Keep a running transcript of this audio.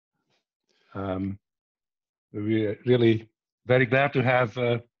We're really very glad to have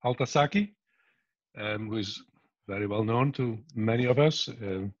Hal Tasaki, who is very well known to many of us.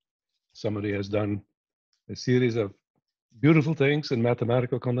 Somebody has done a series of beautiful things in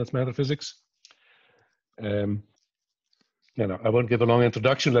mathematical condensed matter physics. I won't give a long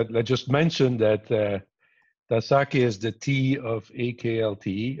introduction. Let's just mention that Tasaki is the T of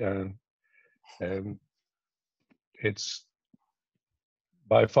AKLT. It's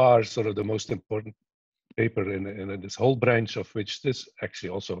by far sort of the most important paper in this whole branch, of which this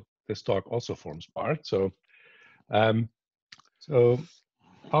talk also forms part. So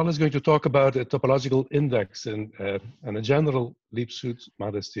Hal is going to talk about a topological index and a general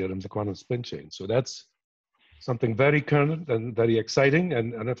Lieb-Schultz-Mattis theorem, the quantum spin chain. So that's something very current and very exciting,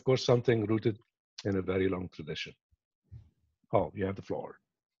 and of course something rooted in a very long tradition. Hal, you have the floor.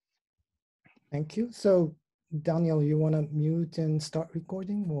 Thank you. So Daniel, you want to mute and start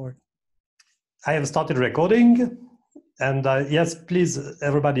recording, or? I have started recording, and yes, please,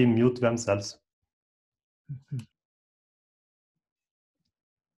 everybody mute themselves.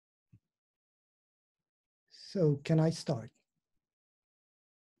 So can I start?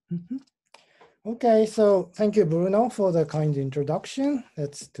 Okay, so thank you, Bruno, for the kind introduction.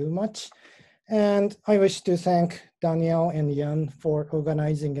 That's too much. And I wish to thank Daniel and Jan for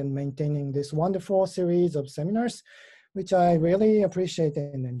organizing and maintaining this wonderful series of seminars, which I really appreciate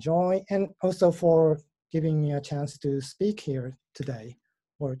and enjoy, and also for giving me a chance to speak here today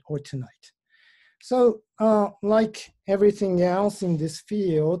or tonight. So like everything else in this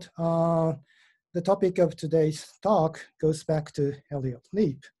field, the topic of today's talk goes back to Elliott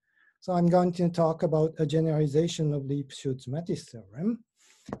Lieb. So I'm going to talk about a generalization of Lieb-Schultz-Mattis theorem.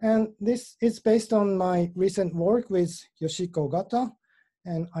 And this is based on my recent work with Yoshiko Ogata,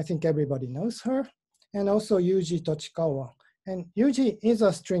 and I think everybody knows her, and also Yuji Tochikawa. And Yuji is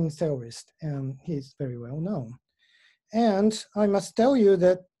a string theorist, and he's very well known. And I must tell you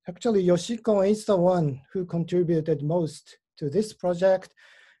that actually Yoshiko is the one who contributed most to this project.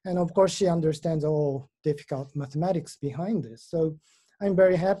 And of course, she understands all difficult mathematics behind this. So I'm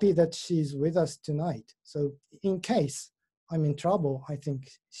very happy that she's with us tonight. So in case I'm in trouble, I think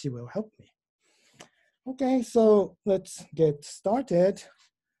she will help me. Okay, so let's get started.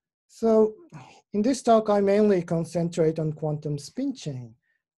 So in this talk, I mainly concentrate on quantum spin chain.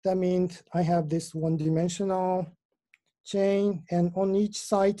 That means I have this one-dimensional chain, and on each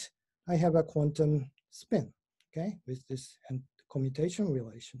side, I have a quantum spin, okay, with this commutation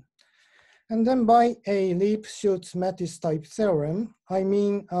relation. And then by a Lieb-Schultz-Mattis type theorem, I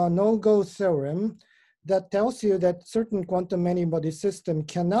mean a no-go theorem that tells you that certain quantum many-body system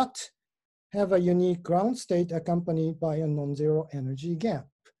cannot have a unique ground state accompanied by a non-zero energy gap.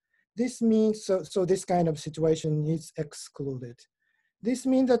 This means, so this kind of situation is excluded. This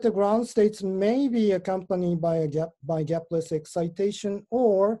means that the ground states may be accompanied by gapless excitation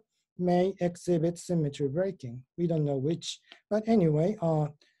or may exhibit symmetry breaking. We don't know which, but anyway,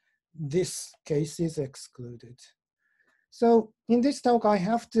 this case is excluded. So in this talk, I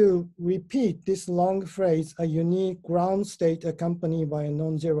have to repeat this long phrase, a unique ground state accompanied by a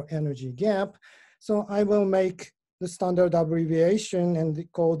non-zero energy gap. So I will make the standard abbreviation and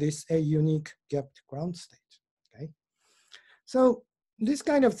call this a unique gapped ground state, okay? So this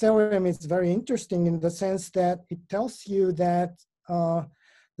kind of theorem is very interesting in the sense that it tells you that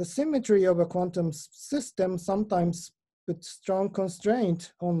the symmetry of a quantum system sometimes puts strong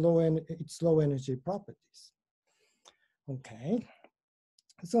constraint on its low energy properties. Okay,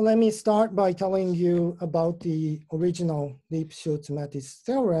 so let me start by telling you about the original Lieb-Schultz-Mattis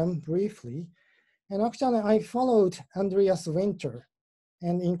theorem briefly. And actually, I followed Andreas Winter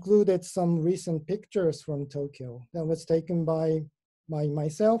and included some recent pictures from Tokyo that was taken by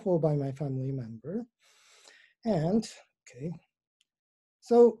myself or by my family member. And, okay,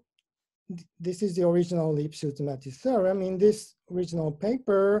 so this is the original Lieb-Schultz-Mattis theorem. In this original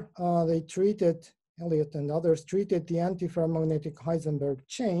paper, Elliott and others treated the antiferromagnetic Heisenberg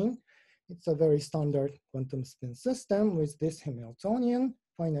chain. It's a very standard quantum spin system with this Hamiltonian,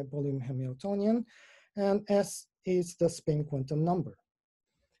 finite volume Hamiltonian, and S is the spin quantum number.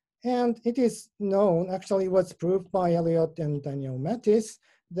 And it is known, actually it was proved by Elliott and Daniel Mattis,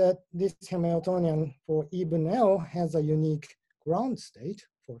 that this Hamiltonian for even L has a unique ground state,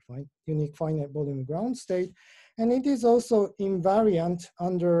 for unique finite volume ground state, and it is also invariant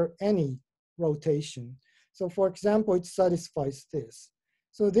under any rotation. So for example, it satisfies this.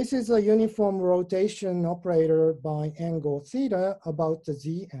 So this is a uniform rotation operator by angle theta about the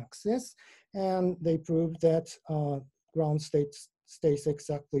z-axis, and they proved that ground state stays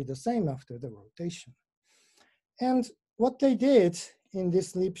exactly the same after the rotation. And what they did in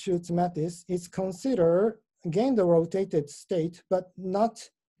this Lieb-Schultz-Mattis is consider, again, the rotated state, but not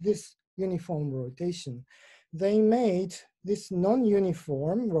this uniform rotation. They made this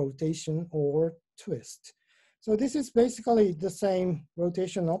non-uniform rotation or twist. So this is basically the same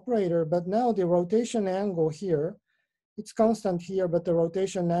rotation operator, but now the rotation angle here, it's constant here, but the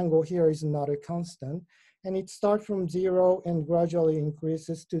rotation angle here is not a constant. And it starts from 0 and gradually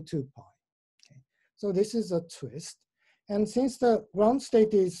increases to 2 pi. Okay. So this is a twist. And since the ground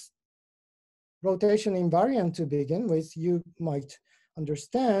state is rotation invariant to begin with, you might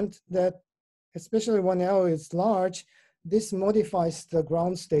understand that, especially when L is large, this modifies the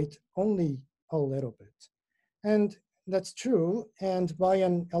ground state only a little bit. And that's true. And by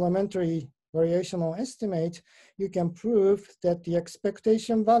an elementary variational estimate, you can prove that the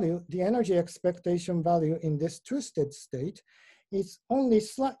expectation value, the energy expectation value in this twisted state is only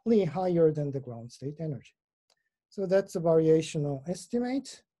slightly higher than the ground state energy. So that's a variational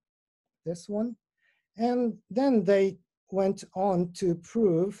estimate, this one. And then they went on to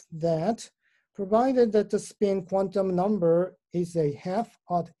prove that provided that the spin quantum number is a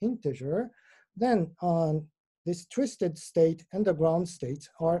half-odd integer, then this twisted state and the ground state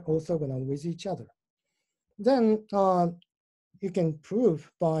are orthogonal with each other. Then you can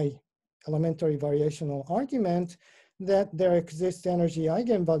prove by elementary variational argument that there exists energy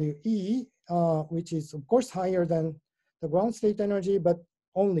eigenvalue E, which is of course higher than the ground state energy, but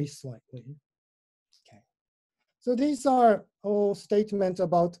only slightly. Okay. So these are all statements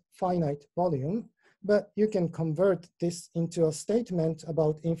about finite volume, but you can convert this into a statement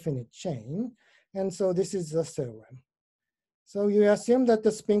about infinite chain. And so this is the theorem. So you assume that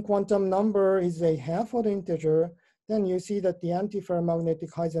the spin quantum number is a half-odd integer, then you see that the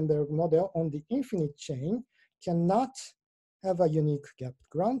antiferromagnetic Heisenberg model on the infinite chain cannot have a unique gapped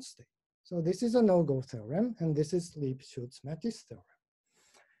ground state. So this is a no-go theorem, and this is Lieb-Schultz-Mattis theorem.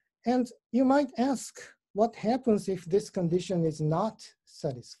 And you might ask, what happens if this condition is not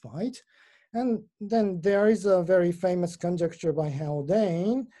satisfied? And then there is a very famous conjecture by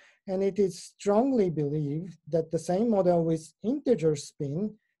Haldane, and it is strongly believed that the same model with integer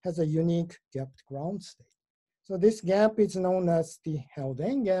spin has a unique gapped ground state. So this gap is known as the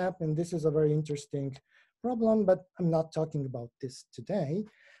Haldane gap, and this is a very interesting problem, but I'm not talking about this today.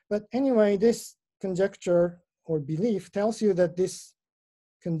 But anyway, this conjecture or belief tells you that this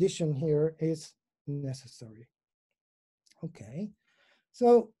condition here is necessary. Okay,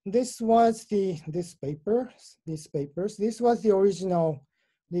 so this was this was the original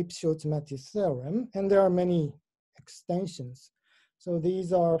Lieb-Schultz-Mattis theorem, and there are many extensions. So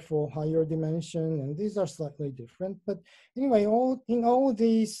these are for higher dimension, and these are slightly different. But anyway, in all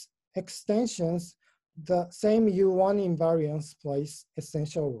these extensions, the same U1 invariance plays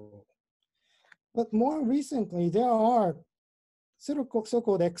essential role. But more recently, there are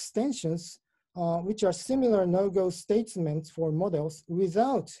so-called extensions which are similar no-go statements for models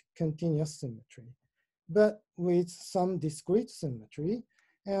without continuous symmetry, but with some discrete symmetry.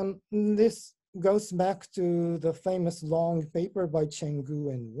 And this goes back to the famous long paper by Cheng-Gu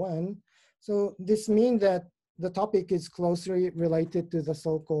and Wen. So this means that the topic is closely related to the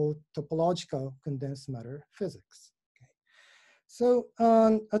so-called topological condensed matter physics. Okay. So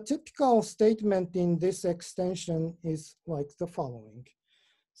a typical statement in this extension is like the following.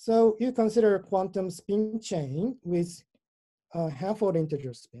 So you consider a quantum spin chain with a half-odd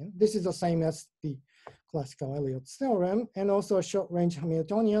integer spin. This is the same as the classical Elliott's theorem, and also a short-range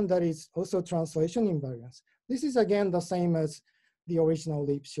Hamiltonian that is also translation invariance. This is again the same as the original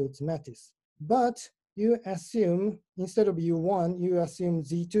Lieb-Schultz-Mattis, but you assume, instead of U1, you assume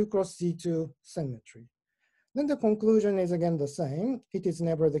Z2 cross Z2 symmetry. Then the conclusion is again the same. It is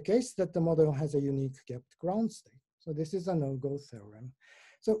never the case that the model has a unique gapped ground state. So this is a no-go theorem.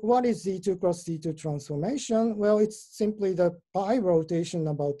 So what is Z2 cross Z2 transformation? Well, it's simply the pi rotation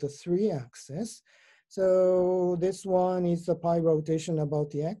about the 3-axis. So this one is the pi rotation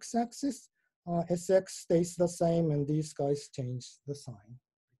about the x-axis. Sx stays the same, and these guys change the sign.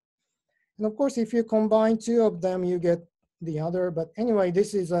 And of course, if you combine two of them, you get the other. But anyway,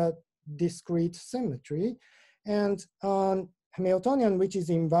 this is a discrete symmetry. And Hamiltonian, which is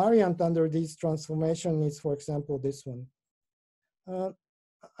invariant under this transformation, is, for example, this one.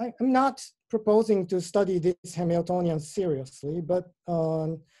 I'm not proposing to study this Hamiltonian seriously, but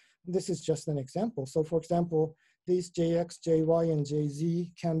this is just an example. So for example, these Jx, Jy, and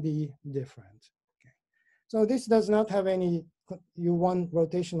Jz can be different. Okay. So this does not have any U1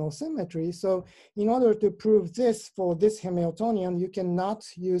 rotational symmetry. So in order to prove this for this Hamiltonian, you cannot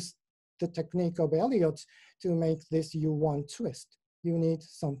use the technique of Elliott to make this U1 twist. You need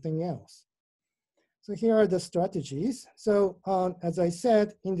something else. So here are the strategies. So as I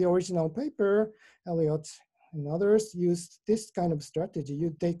said, in the original paper, Elliott and others used this kind of strategy.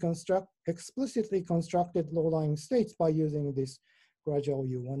 They explicitly constructed low-lying states by using this gradual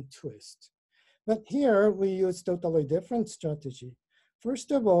U1 twist. But here we use totally different strategy.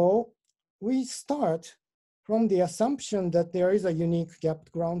 First of all, we start from the assumption that there is a unique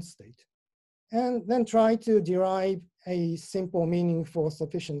gapped ground state, and then try to derive a simple meaningful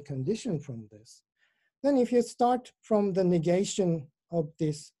sufficient condition from this. Then if you start from the negation of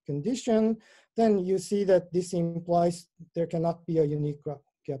this condition, then you see that this implies there cannot be a unique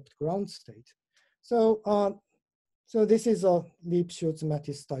gapped ground state. So, so this is a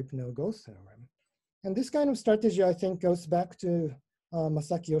Lieb-Schultz-Mattis type no-go theorem. And this kind of strategy, I think, goes back to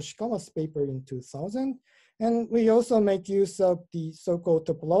Masaki Yoshikawa's paper in 2000. And we also make use of the so-called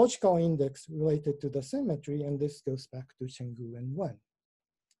topological index related to the symmetry. And this goes back to Chenggu and Wen.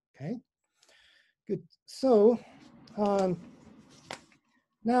 Okay, good. So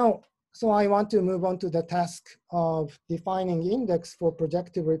now, so I want to move on to the task of defining index for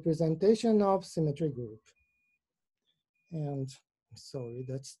projective representation of symmetry group. And sorry,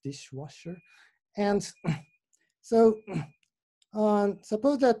 that's dishwasher. And so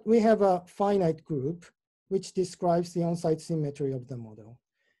suppose that we have a finite group which describes the on-site symmetry of the model.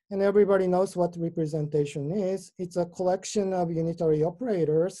 And everybody knows what representation is. It's a collection of unitary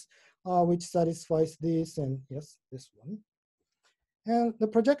operators which satisfies this and yes, this one. And the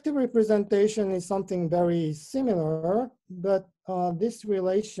projective representation is something very similar, but this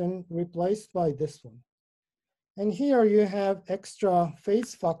relation replaced by this one. And here you have extra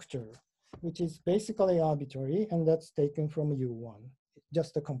phase factor, which is basically arbitrary, and that's taken from U1,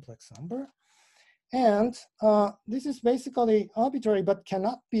 just a complex number. And this is basically arbitrary, but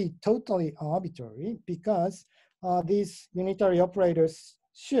cannot be totally arbitrary because these unitary operators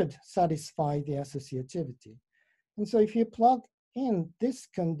should satisfy the associativity. And so if you plug in this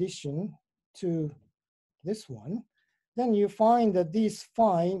condition to this one, then you find that these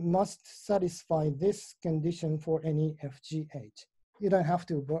phi must satisfy this condition for any FG8. You don't have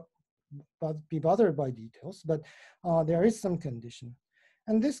to be bothered by details, but there is some condition.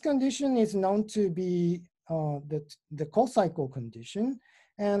 And this condition is known to be the co-cycle condition,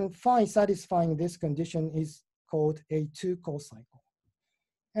 and phi satisfying this condition is called A2 co-cycle.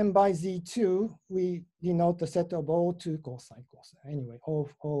 And by Z2, we denote the set of all two co-cycles. Anyway,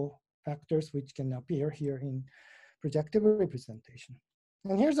 all factors which can appear here in projective representation.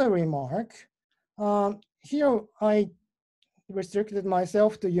 And here's a remark. Here I restricted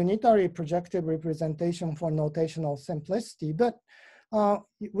myself to unitary projective representation for notational simplicity, but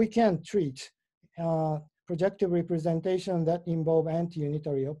we can treat projective representation that involve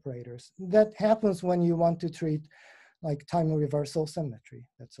anti-unitary operators. That happens when you want to treat like time reversal symmetry.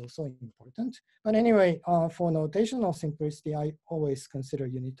 That's also important. But anyway, for notational simplicity, I always consider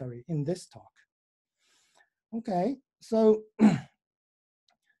unitary in this talk. Okay, so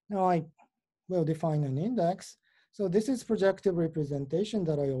now I will define an index. So this is projective representation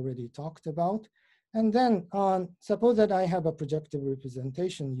that I already talked about. And then suppose that I have a projective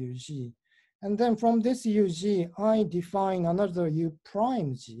representation UG. And then from this UG, I define another U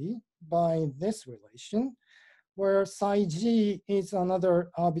prime G by this relation, where psi G is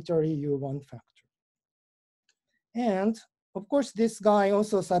another arbitrary U1 factor. And of course, this guy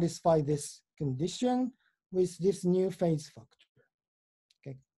also satisfies this condition with this new phase factor,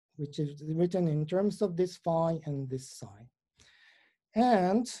 okay, which is written in terms of this phi and this psi.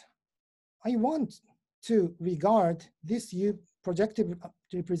 And I want to regard this U projective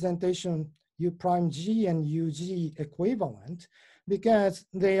representation U prime G and UG equivalent because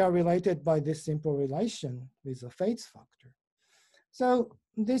they are related by this simple relation with a phase factor. So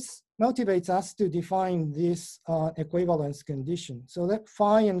this motivates us to define this equivalence condition. So let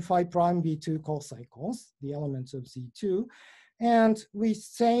phi and phi prime be two co-cycles, the elements of Z2. And we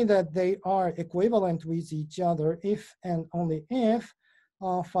say that they are equivalent with each other if and only if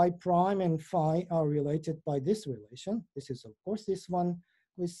phi prime and phi are related by this relation. This is, of course, this one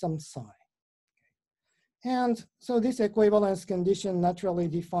with some psi. And so this equivalence condition naturally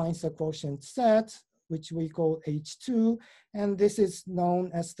defines a quotient set, which we call H2. And this is known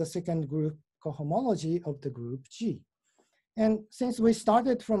as the second group cohomology of the group G. And since we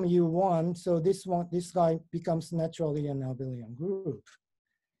started from U1, so this guy becomes naturally an abelian group.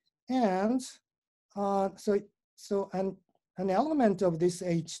 And so an element of this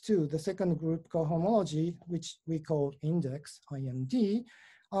H2, the second group cohomology, which we call index, IMD,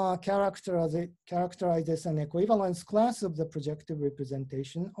 characterizes an equivalence class of the projective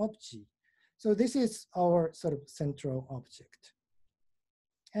representation of G. So this is our sort of central object.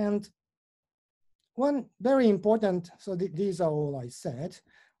 And one very important, so these are all I said.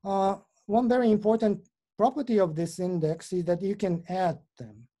 One very important property of this index is that you can add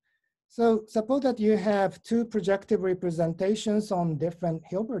them. So suppose that you have two projective representations on different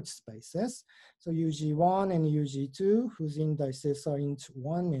Hilbert spaces. So UG1 and UG2, whose indices are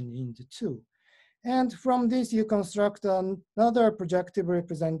int1 and int2. And from this, you construct another projective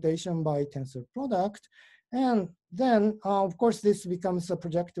representation by tensor product. And then, of course, this becomes a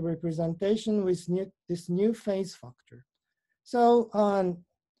projective representation with this new phase factor. So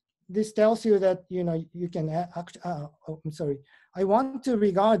this tells you that you can I'm sorry. I want to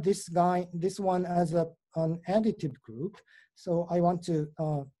regard this one as an additive group. So I want to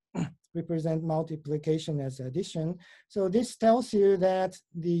represent multiplication as addition. So this tells you that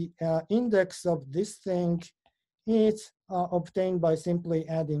the index of this thing is obtained by simply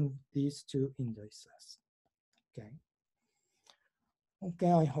adding these two indices. Okay.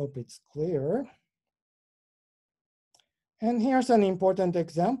 Okay, I hope it's clear. And here's an important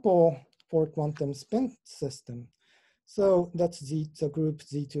example for quantum spin system. So that's the group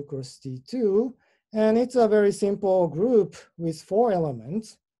Z2 cross Z2. And it's a very simple group with 4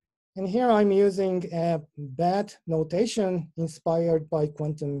 elements. And here I'm using a bad notation inspired by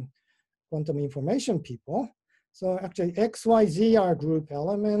quantum information people. So actually X, Y, Z are group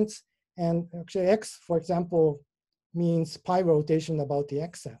elements. And actually X, for example, means pi rotation about the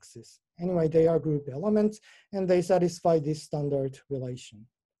x-axis. Anyway, they are group elements, and they satisfy this standard relation.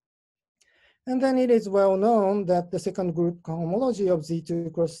 And then it is well known that the second group cohomology of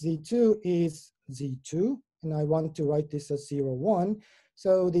Z2 cross Z2 is Z2, and I want to write this as 0, 1.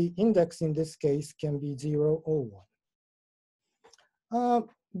 So the index in this case can be 0 or 1.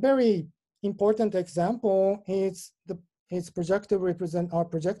 Very important example is projective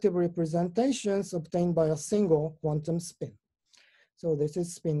representations obtained by a single quantum spin. So this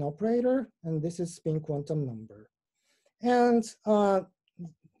is spin operator, and this is spin quantum number. And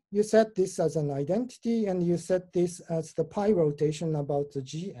you set this as an identity, and you set this as the pi rotation about the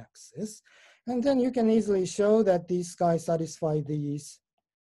g-axis. And then you can easily show that these guys satisfy these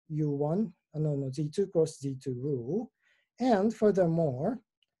U1, Z2 cross Z2 rule. And furthermore,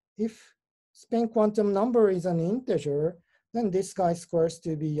 if spin quantum number is an integer, then this guy squares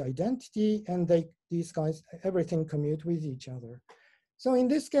to be identity, and these guys, everything commute with each other. So in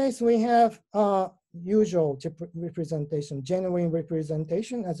this case, we have usual representation, genuine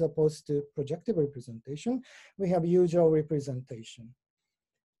representation, as opposed to projective representation. We have usual representation.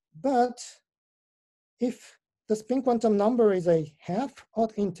 But if the spin quantum number is a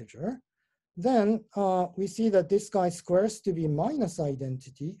half-odd integer, then we see that this guy squares to be minus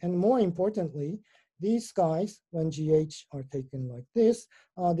identity. And more importantly, these guys, when GH are taken like this,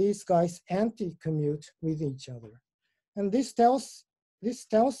 these guys anti-commute with each other. And this tells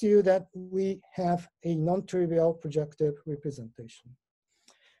you that we have a non-trivial projective representation.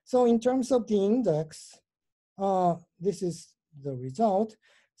 So in terms of the index, this is the result.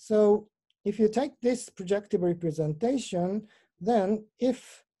 So if you take this projective representation, then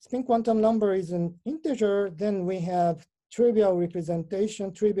if spin quantum number is an integer, then we have trivial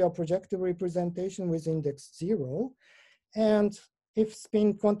representation, trivial projective representation with index 0. And if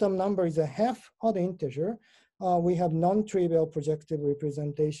spin quantum number is a half-odd integer, we have non-trivial projective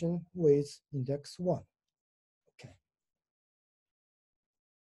representation with index 1. Okay.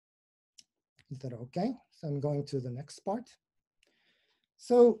 Is that okay? So I'm going to the next part.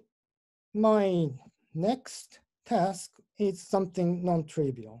 So my next task is something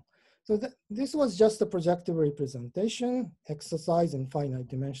non-trivial. So this was just a projective representation exercise in finite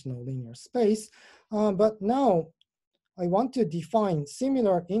dimensional linear space. But now I want to define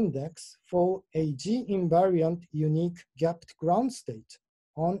similar index for a G-invariant unique gapped ground state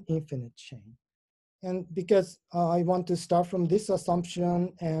on infinite chain. And because I want to start from this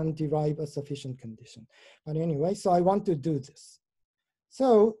assumption and derive a sufficient condition. But anyway, so I want to do this.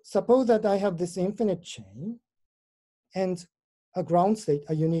 So suppose that I have this infinite chain and a ground state,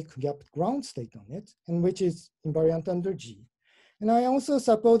 a unique gapped ground state on it, and which is invariant under G. And I also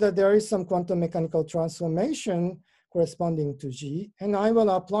suppose that there is some quantum mechanical transformation corresponding to G, and I will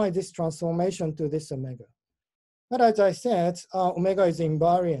apply this transformation to this omega. But as I said, omega is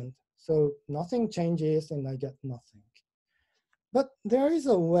invariant, so nothing changes and I get nothing. But there is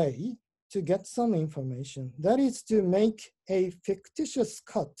a way to get some information. That is to make a fictitious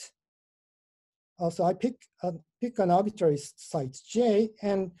cut. So I pick an arbitrary site J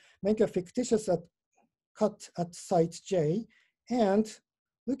and make a fictitious cut at site J and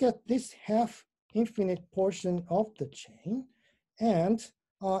look at this half infinite portion of the chain and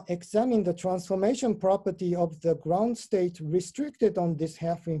examine the transformation property of the ground state restricted on this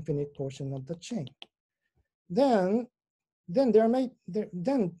half-infinite portion of the chain. Then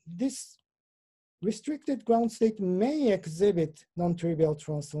this restricted ground state may exhibit non-trivial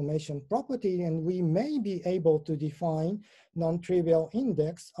transformation property, and we may be able to define non-trivial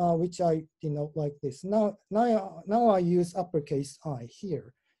index, which I denote like this. Now I use uppercase I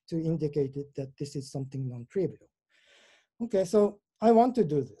here to indicate that this is something non-trivial. Okay, so I want to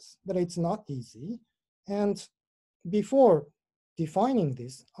do this, but it's not easy. And before defining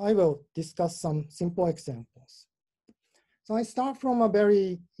this, I will discuss some simple examples. So I start from a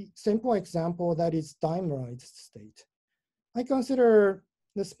very simple example that is dimerized state. I consider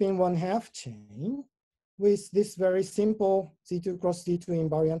the spin 1/2 chain with this very simple Z2 cross Z2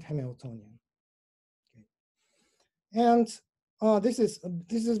 invariant Hamiltonian. Okay. And this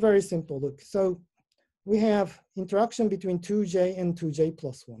is very simple. Look, so we have interaction between 2j and 2j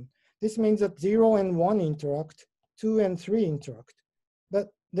plus 1. This means that 0 and 1 interact, 2 and 3 interact,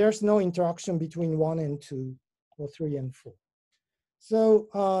 but there's no interaction between 1 and 2 or 3 and 4. So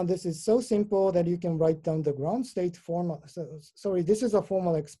this is so simple that you can write down the ground state formula. So, sorry, this is a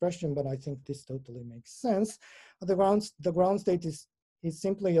formal expression, but I think this totally makes sense. The ground state is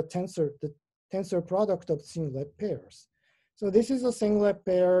simply a tensor, the tensor product of singlet pairs. So this is a singlet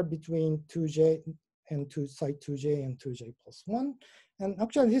pair between 2j and side 2j and 2j plus 1. And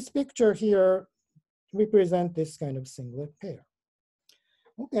actually, this picture here represents this kind of singlet pair.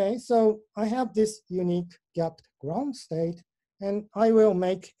 Okay, so I have this unique gapped ground state, and I will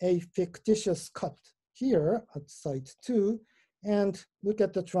make a fictitious cut here at side 2 and look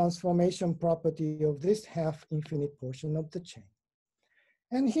at the transformation property of this half-infinite portion of the chain.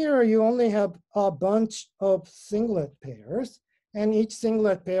 And here you only have a bunch of singlet pairs, and each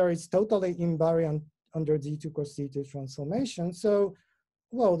singlet pair is totally invariant under Z2 cross Z2 transformation. So,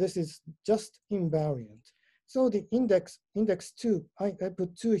 well, this is just invariant. So the index 2, I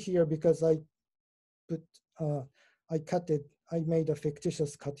put 2 here because I made a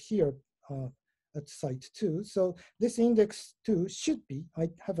fictitious cut here at site 2. So this index 2 should be, I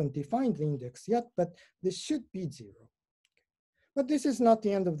haven't defined the index yet, but this should be 0. But this is not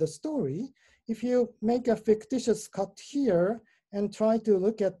the end of the story. If you make a fictitious cut here and try to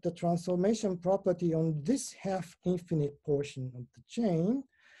look at the transformation property on this half-infinite portion of the chain,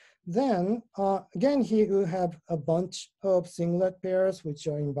 then again, here you have a bunch of singlet pairs which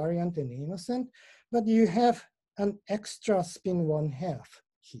are invariant and innocent, but you have an extra spin 1/2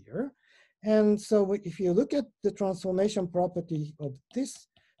 here. And so if you look at the transformation property of this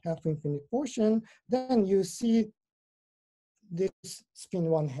half-infinite portion, then you see this spin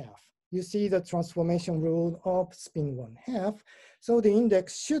 1/2. You see the transformation rule of spin 1/2. So the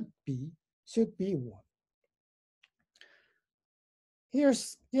index should be 1. Here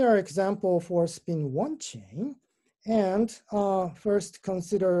are example for spin 1 chain. And first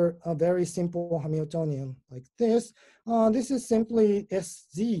consider a very simple Hamiltonian like this. This is simply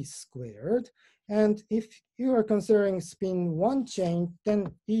SZ squared. And if you are considering spin 1 chain,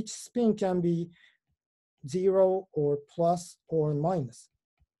 then each spin can be 0 or plus or minus.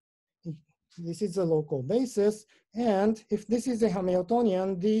 This is a local basis. And if this is a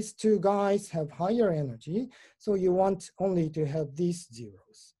Hamiltonian, these two guys have higher energy. So you want only to have these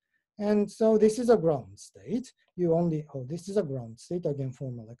zeros. And so this is a ground state. You only, this is a ground state, again,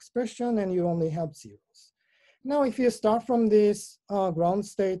 formal expression, and you only have zeros. Now, if you start from this ground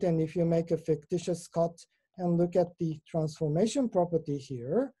state, and if you make a fictitious cut and look at the transformation property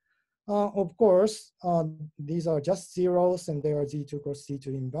here, of course, these are just zeros, and they are Z2 cross Z2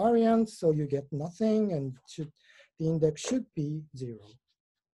 invariant, so you get nothing, and the index should be 0.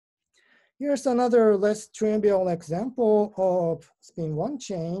 Here's another less trivial example of spin 1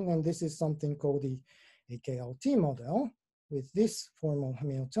 chain, and this is something called the AKLT model with this formal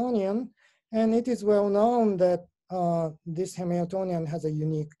Hamiltonian. And it is well known that this Hamiltonian has a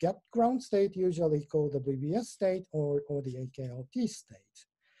unique gapped ground state, usually called the BBS state or the AKLT state.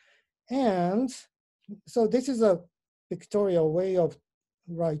 And so this is a pictorial way of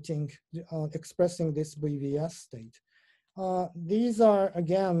writing, expressing this BBS state. These are,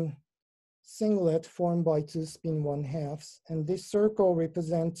 again, singlet formed by 2 spin 1/2, and this circle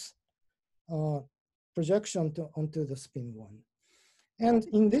represents projection onto the spin 1. And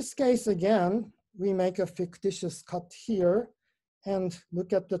in this case, again, we make a fictitious cut here and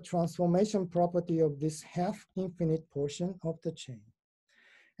look at the transformation property of this half-infinite portion of the chain.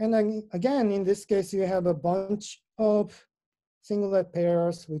 And then, again, in this case, you have a bunch of singlet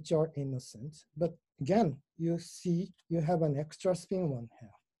pairs which are innocent. But again, you see you have an extra spin 1/2.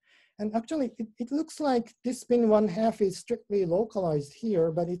 And actually, it looks like this spin 1/2 is strictly localized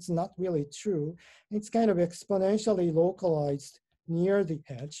here, but it's not really true. It's kind of exponentially localized near the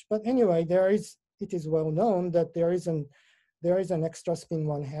edge. But anyway, it is well known that there is an extra spin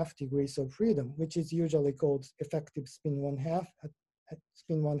 1/2 degrees of freedom, which is usually called effective spin 1/2 at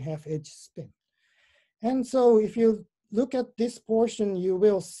spin 1/2 edge spin. And so if you look at this portion, you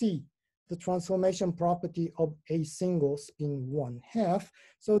will see the transformation property of a single spin 1/2.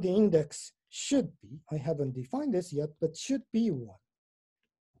 So the index should be, I haven't defined this yet, but should be 1.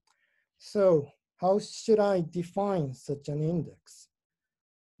 So how should I define such an index?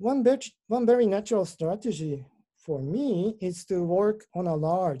 One very natural strategy for me is to work on a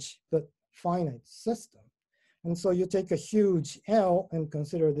large but finite system. And so you take a huge L and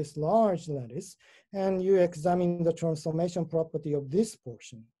consider this large lattice, and you examine the transformation property of this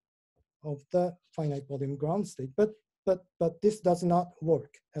portion of the finite volume ground state. But this does not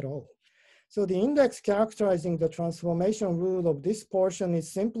work at all. So the index characterizing the transformation rule of this portion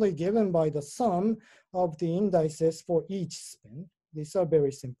is simply given by the sum of the indices for each spin. These are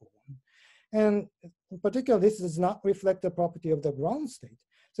very simple ones. And in particular, this does not reflect the property of the ground state.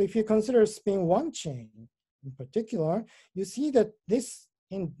 So if you consider spin 1 chain in particular, you see that this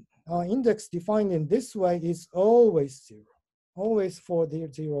index defined in this way is always 0, always for the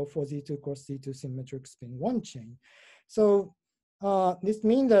 0 for Z2 cross Z2 symmetric spin 1 chain. So this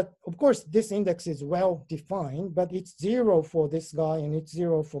means that, of course, this index is well defined, but it's 0 for this guy and it's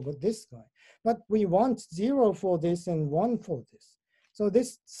 0 for this guy. But we want 0 for this and 1 for this. So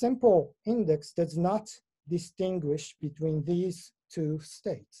this simple index does not distinguish between these two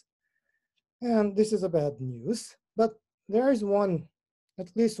states. And this is a bad news, but there is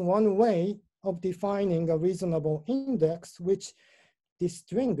at least one way of defining a reasonable index which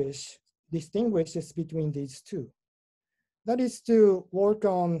distinguishes between these two. That is to work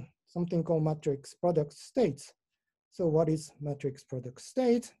on something called matrix product states. So what is matrix product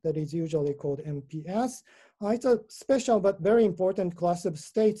state? That is usually called MPS. It's a special but very important class of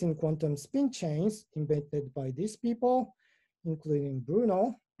states in quantum spin chains invented by these people, including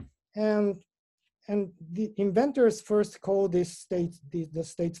Bruno. And the inventors first called this state, the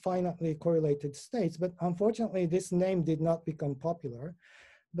states finitely correlated states, but unfortunately this name did not become popular.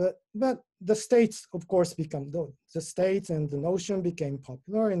 But the states, of course, the states and the notion became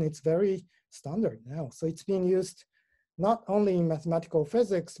popular, and it's very standard now. So it's being used not only in mathematical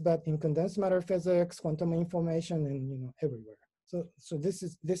physics, but in condensed matter physics, quantum information, and everywhere. So this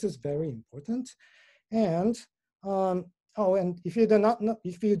is very important. And and if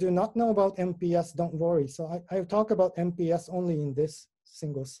you do not know about MPS, don't worry. So I talk about MPS only in this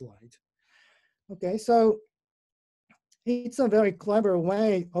single slide. Okay, so it's a very clever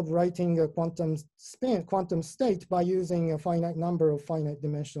way of writing a quantum state by using a finite number of finite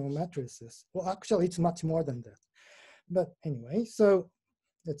dimensional matrices. Well, actually, it's much more than that. But anyway, so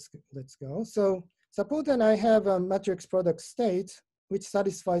let's go. So suppose that I have a matrix product state which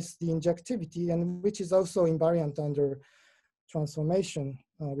satisfies the injectivity and which is also invariant under transformation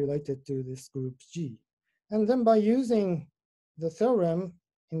related to this group G. And then by using the theorem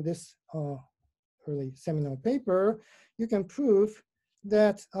in this early seminal paper, you can prove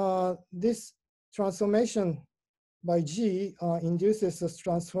that this transformation by G induces a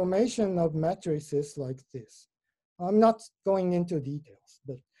transformation of matrices like this. I'm not going into details,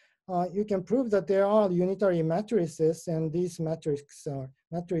 but you can prove that there are unitary matrices, and these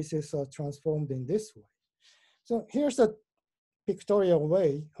matrices are transformed in this way. So here's a pictorial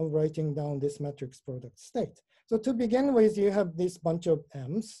way of writing down this matrix product state. So to begin with, you have this bunch of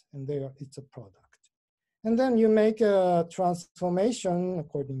M's, and it's a product. And then you make a transformation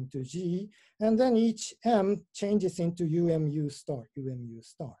according to G, and then each M changes into UMU star.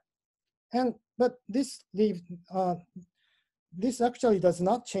 But this actually does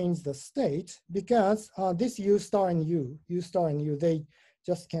not change the state, because this U star and U, they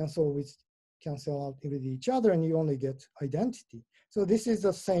just cancel out with each other, and you only get identity. So this is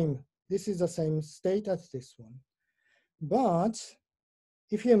the same state as this one. But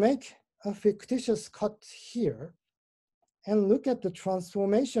if you make a fictitious cut here and look at the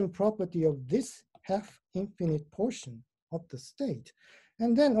transformation property of this half-infinite portion of the state,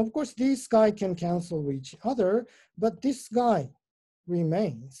 and then of course these guys can cancel with each other, but this guy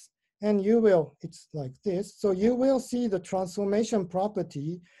remains, and it's like this. So you will see the transformation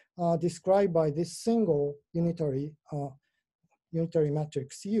property described by this single unitary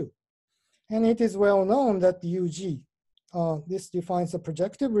matrix U. And it is well known that UG, this defines a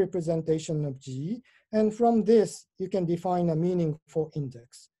projective representation of G. And from this, you can define a meaningful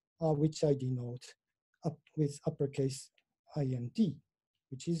index, which I denote with uppercase INT.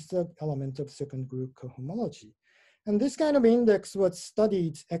 which is the element of second group cohomology. And this kind of index was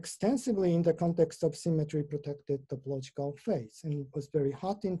studied extensively in the context of symmetry protected topological phase, and it was very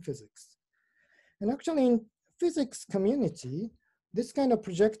hot in physics. And actually in physics community, this kind of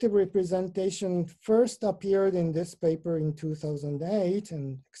projective representation first appeared in this paper in 2008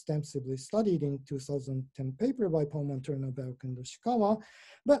 and extensively studied in 2010 paper by Pullman, Turner, Belk, and Yoshikawa.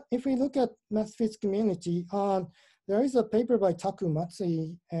 But if we look at math physics community, there is a paper by Taku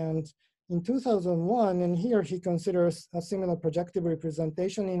Matsui and in 2001, and here he considers a similar projective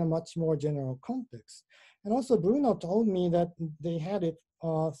representation in a much more general context. And also Bruno told me that they had it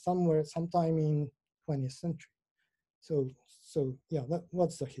sometime in 20th century. So yeah,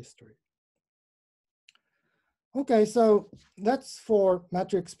 what's the history? Okay, so that's for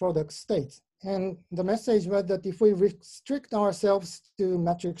matrix product states. And the message was that if we restrict ourselves to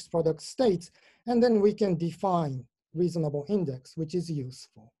matrix product states, and then we can define reasonable index, which is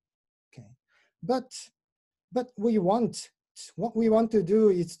useful. Okay, but what we want to do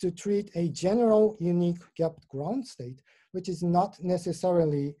is to treat a general unique gapped ground state, which is not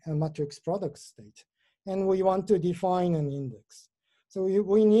necessarily a matrix product state. And we want to define an index. So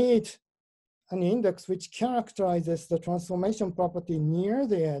we need an index which characterizes the transformation property near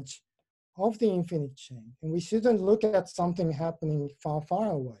the edge of the infinite chain. And we shouldn't look at something happening far, far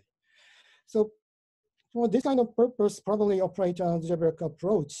away. So for this kind of purpose, probably operator algebraic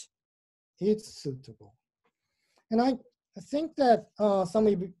approach is suitable. And I think that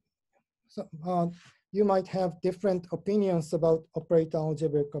you might have different opinions about operator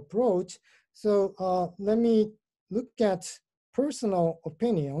algebraic approach. So let me look at personal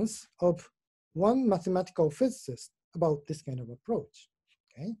opinions of one mathematical physicist about this kind of approach.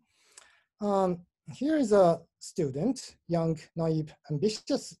 Okay, here is a student, young, naive,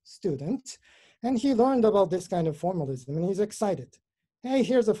 ambitious student, and he learned about this kind of formalism, and he's excited. Hey,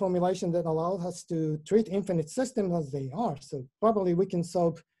 here's a formulation that allows us to treat infinite systems as they are. So probably we can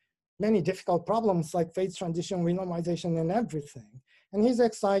solve many difficult problems like phase transition, renormalization, and everything. And he's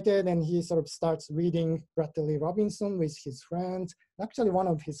excited, and he sort of starts reading Bradley Robinson with his friends. Actually, one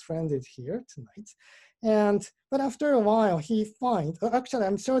of his friends is here tonight. But after a while, he finds, actually,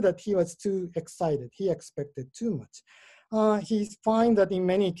 I'm sure that he was too excited. He expected too much. He finds that in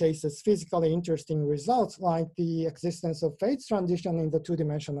many cases, physically interesting results like the existence of phase transition in the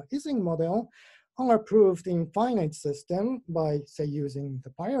two-dimensional Ising model are proved in finite system by, say, using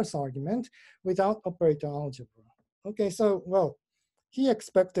the Pyers argument without operator algebra. Okay, so, well, he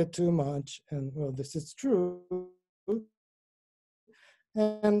expected too much, and well, this is true.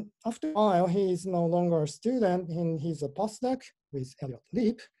 And after a while, he is no longer a student, and he's a postdoc with Elliott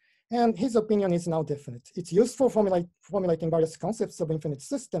Lieb, and his opinion is now definite. It's useful for formulating various concepts of infinite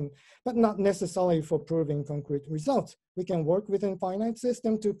system, but not necessarily for proving concrete results. We can work within finite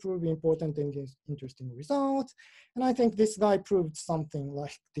system to prove important and interesting results. And I think this guy proved something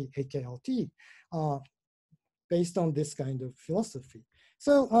like the AKLT based on this kind of philosophy.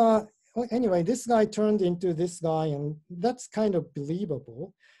 So anyway, this guy turned into this guy, and that's kind of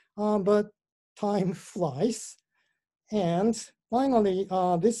believable, but time flies. And finally,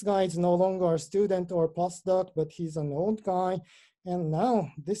 this guy is no longer a student or postdoc, but he's an old guy. And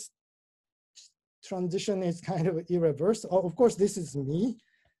now this transition is kind of irreversible. Of course, this is me.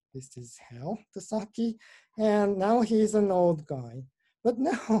 This is Hal Tasaki. And now he's an old guy. But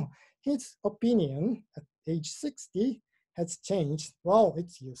now his opinion at age 60 has changed. Well,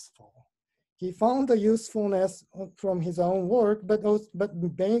 it's useful. He found the usefulness from his own work, but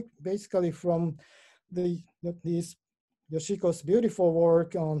basically from these Yoshiko's beautiful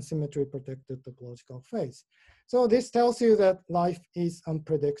work on symmetry protected topological phase. So this tells you that life is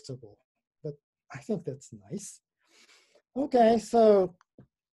unpredictable, but I think that's nice. Okay, so,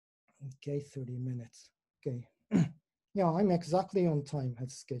 okay, 30 minutes, okay. Yeah, I'm exactly on time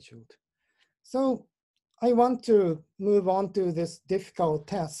as scheduled. So I want to move on to this difficult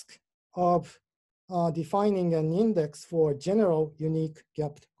task of defining an index for general unique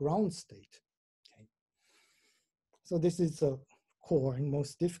gapped ground state. Okay. So this is the core and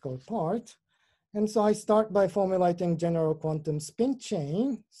most difficult part. And so I start by formulating general quantum spin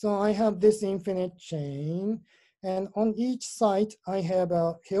chain. So I have this infinite chain, and on each side I have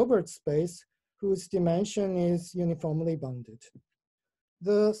a Hilbert space whose dimension is uniformly bounded.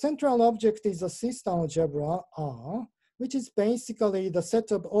 The central object is a cyst algebra R, which is basically the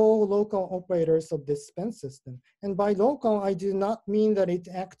set of all local operators of this spin system. And by local, I do not mean that it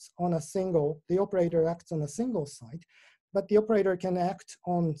acts on a single, the operator acts on a single site, but the operator can act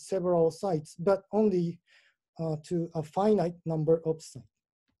on several sites, but only to a finite number of sites.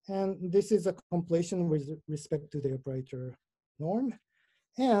 And this is a completion with respect to the operator norm.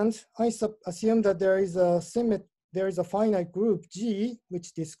 And I assume that there is a finite group G,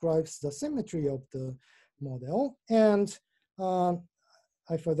 which describes the symmetry of the model. And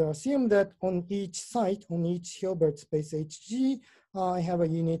I further assume that on each site, on each Hilbert space HG, I have a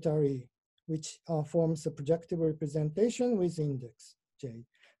unitary, which forms a projective representation with index J.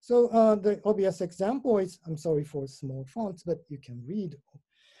 So the obvious example is, I'm sorry for small fonts, but you can read.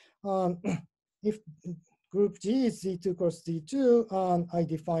 If group G is Z2 cross Z2, I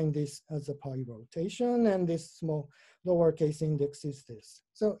define this as a pi rotation, and this small lowercase index is this.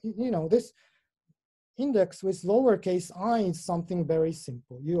 So, this index with lowercase I is something very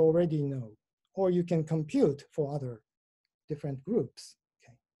simple. You already know, or you can compute for other different groups.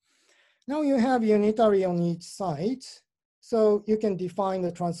 Okay. Now you have unitary on each site, so you can define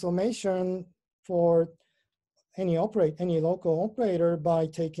the transformation for any local operator by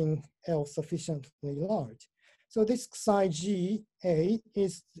taking L sufficiently large. So this psi G A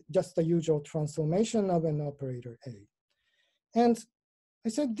is just the usual transformation of an operator A. And I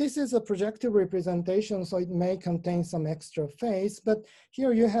said this is a projective representation, so it may contain some extra phase, but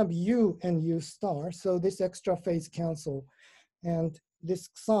here you have U and U star, so this extra phase cancel, and this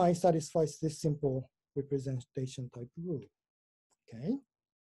psi satisfies this simple representation type rule. Okay,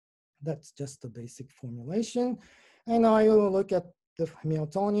 that's just the basic formulation, and I will look at the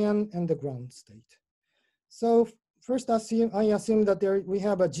Hamiltonian and the ground state. So first, I assume that we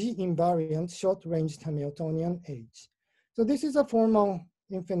have a G invariant short-ranged Hamiltonian H. So this is a formal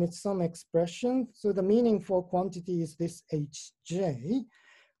infinite sum expression. So the meaningful quantity is this Hj,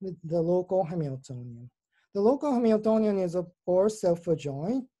 the local Hamiltonian. The local Hamiltonian is, of course,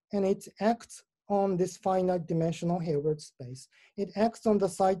 self-adjoint, and it acts on this finite dimensional Hilbert space. It acts on the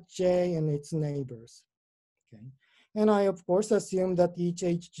site J and its neighbors. Okay. And I, of course, assume that each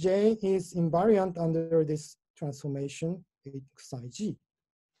Hj is invariant under this transformation, psi G.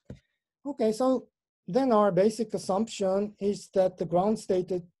 Okay, so then our basic assumption is that the ground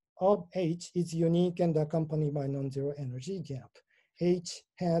state of H is unique and accompanied by non-zero energy gap. H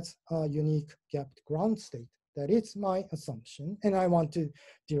has a unique gapped ground state. That is my assumption, and I want to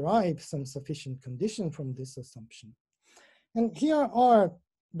derive some sufficient condition from this assumption. And here are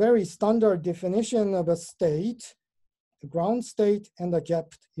very standard definition of a state, the ground state and the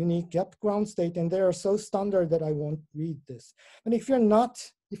unique gapped ground state, and they are so standard that I won't read this. And if you're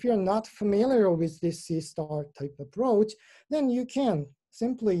not familiar with this C star type approach, then you can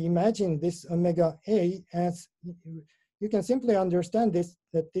simply imagine this omega A as, you can simply understand this,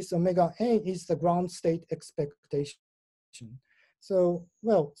 that this omega A is the ground state expectation. So,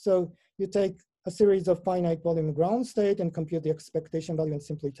 so you take a series of finite volume ground state and compute the expectation value and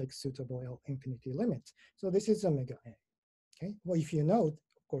simply take suitable L infinity limits. So this is omega A. Okay, well, if you know,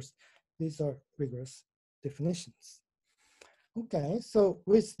 of course, these are rigorous definitions. Okay, so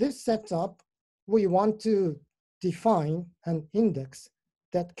with this setup, we want to define an index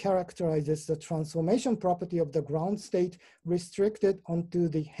that characterizes the transformation property of the ground state restricted onto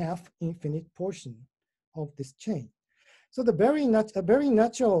the half infinite portion of this chain. So a very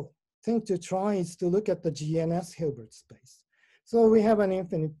natural thing to try is to look at the GNS Hilbert space. So we have an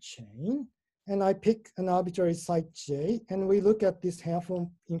infinite chain, and I pick an arbitrary site J, and we look at this half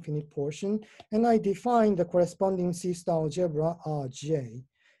infinite portion, and I define the corresponding C star algebra Rj.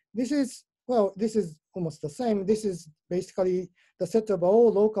 This is almost the same. This is basically the set of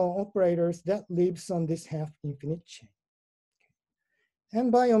all local operators that lives on this half infinite chain.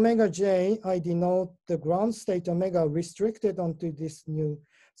 And by omega J, I denote the ground state omega restricted onto this new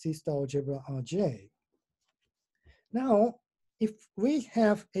C star algebra Rj. Now, if we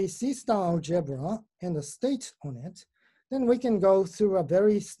have a C star algebra and a state on it, then we can go through a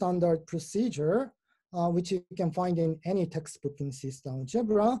very standard procedure, which you can find in any textbook in C star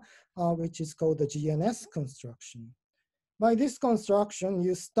algebra, which is called the GNS construction. By this construction,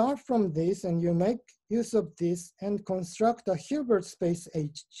 you start from this and you make use of this and construct a Hilbert space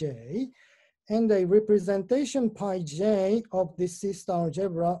Hj and a representation pi j of this C star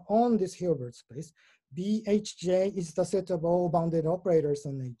algebra on this Hilbert space. Bhj is the set of all bounded operators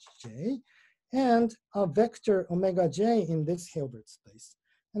on Hj, and a vector omega j in this Hilbert space.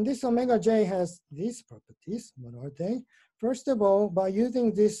 And this omega j has these properties. What are they? First of all, by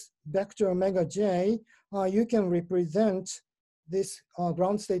using this vector omega j, you can represent this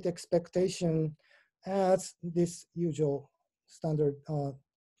ground state expectation as this usual standard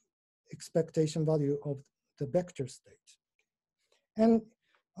expectation value of the vector state. And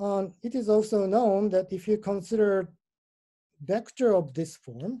it is also known that if you consider vector of this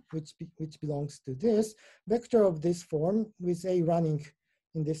form, which belongs to this, vector of this form with A running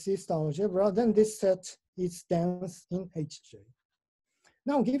in the C star algebra, then this set is dense in Hj.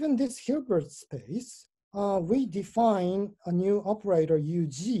 Now, given this Hilbert space, we define a new operator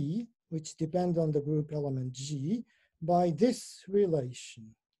UG, which depends on the group element G, by this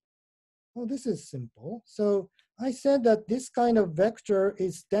relation. Oh, this is simple. So I said that this kind of vector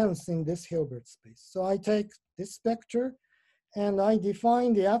is dense in this Hilbert space. So I take this vector and I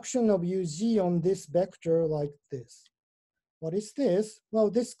define the action of UG on this vector like this. What is this?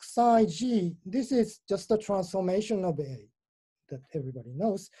 Well, this psi G, this is just a transformation of A that everybody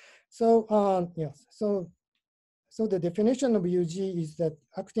knows. So yes, so the definition of UG is that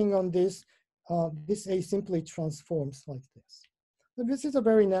acting on this, this A simply transforms like this. So this is a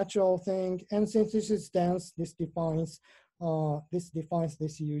very natural thing, and since this is dense, this defines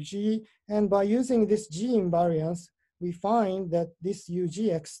this UG, and by using this G invariance, we find that this UG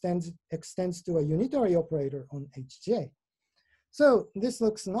extends to a unitary operator on Hj. So this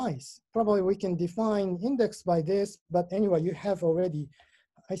looks nice. Probably we can define index by this, but anyway, you have already,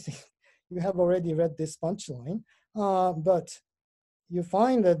 I think you have already read this punchline, but you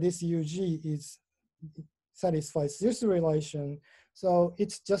find that this UG satisfies this relation. So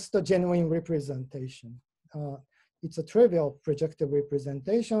it's just a genuine representation. It's a trivial projective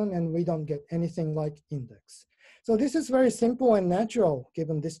representation, and we don't get anything like index. So this is very simple and natural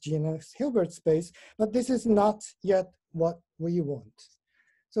given this GNX Hilbert space, but this is not yet what we want.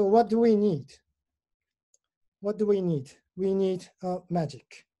 So what do we need? What do we need? We need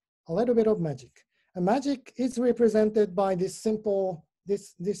magic, a little bit of magic. And magic is represented by this simple,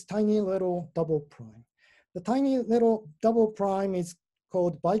 this tiny little double prime. The tiny little double prime is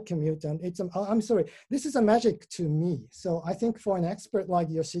called bicommutant. It's I'm sorry, this is a magic to me. So I think for an expert like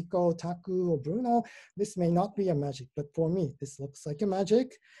Yoshiko, Taku, or Bruno, this may not be a magic, but for me, this looks like a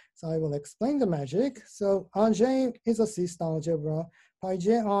magic. So I will explain the magic. So Rj is a C-star algebra. Pi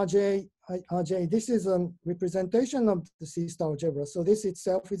j Rj, this is a representation of the C-star algebra. So this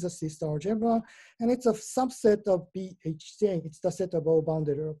itself is a C-star algebra, and it's a subset of BHJ. It's the set of all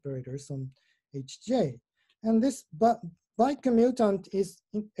bounded operators on Hj. And this bicommutant is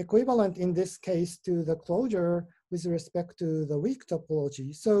equivalent in this case to the closure with respect to the weak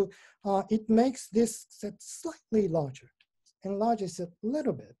topology. So it makes this set slightly larger, enlarges it a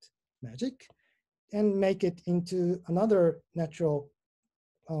little bit, magic, and make it into another natural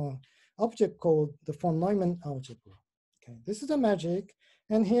object called the von Neumann algebra. Okay, this is a magic.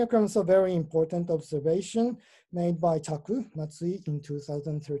 And here comes a very important observation made by Taku, Matsui in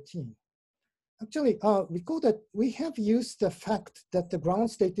 2013. Actually, recall that we have used the fact that the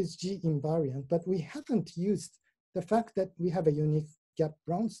ground state is G invariant, but we haven't used the fact that we have a unique gap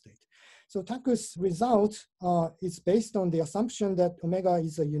ground state. So Taku's result is based on the assumption that omega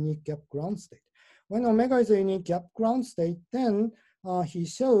is a unique gap ground state. When omega is a unique gap ground state, then he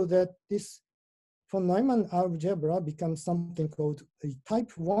showed that this von Neumann algebra becomes something called a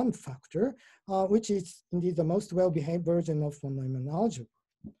type 1 factor, which is indeed the most well-behaved version of von Neumann algebra.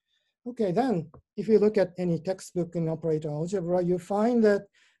 Okay, then if you look at any textbook in operator algebra, you find that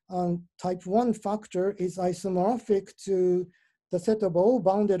type 1 factor is isomorphic to the set of all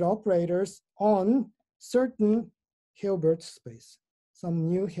bounded operators on certain Hilbert space, some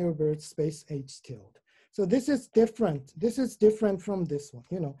new Hilbert space H tilde. So this is different. This is different from this one.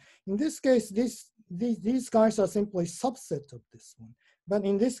 You know, in this case, these guys are simply subset of this one. But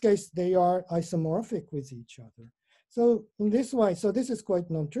in this case, they are isomorphic with each other. So in this way, so this is quite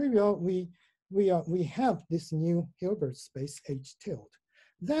non-trivial. We have this new Hilbert space H tilde.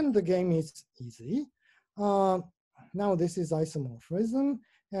 Then the game is easy. Now this is isomorphism,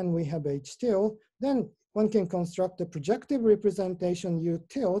 and we have H tilde. Then one can construct a projective representation U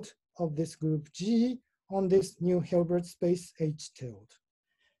tilde of this group G on this new Hilbert space H tilde.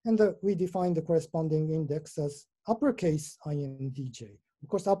 And we define the corresponding index as uppercase INDJ. Of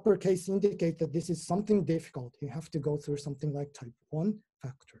course, uppercase indicate that this is something difficult. You have to go through something like type 1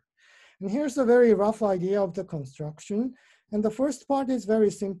 factor. And here's a very rough idea of the construction. And the first part is very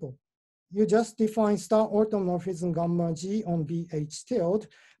simple. You just define star orthomorphism gamma G on BH tilde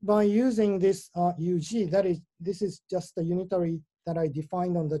by using this UG. This is just the unitary that I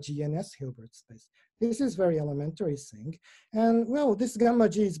defined on the GNS Hilbert space. This is very elementary thing. And well, this gamma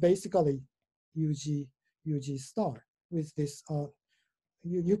G is basically UG star with this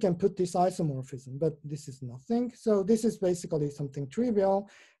you can put this isomorphism, but this is nothing. So this is basically something trivial,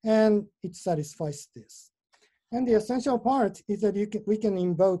 and it satisfies this. And the essential part is that we can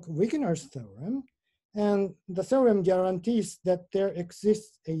invoke Wigner's theorem, and the theorem guarantees that there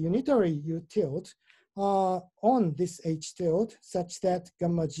exists a unitary U tilde on this H tilde such that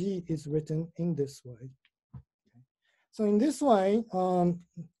gamma G is written in this way. So in this way,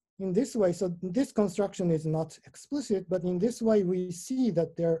 in this way, so this construction is not explicit, but in this way, we see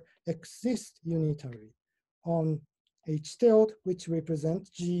that there exists unitary on H tilde, which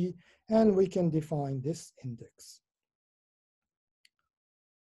represents G, and we can define this index.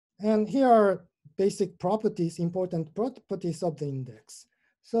 And here are basic properties, important properties of the index.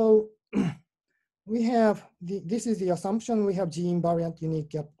 So we have, this is the assumption, we have G invariant unique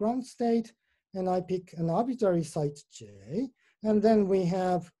gap ground state, and I pick an arbitrary site J, and then we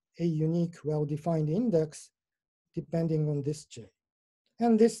have a unique well-defined index depending on this J.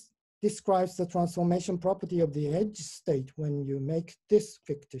 And this describes the transformation property of the edge state when you make this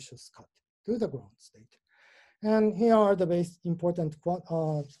fictitious cut to the ground state. And here are the base important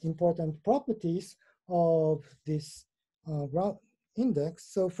properties of this ground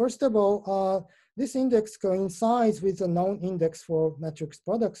index. So first of all, this index coincides with the known index for matrix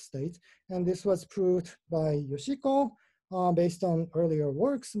product state. And this was proved by Yoshiko based on earlier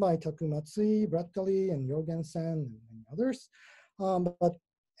works by Takumatsui, Brattley, and Jorgensen, and others.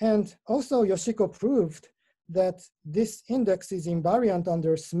 And also Yoshiko proved that this index is invariant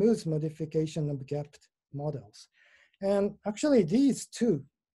under smooth modification of gapped models. And actually these two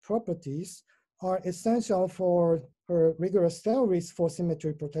properties are essential for rigorous theories for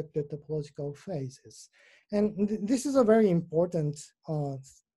symmetry protected topological phases. And this is a very important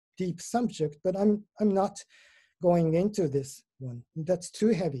deep subject, but I'm not going into this one. That's too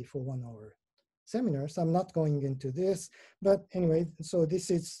heavy for 1 hour seminar, so I'm not going into this. But anyway, so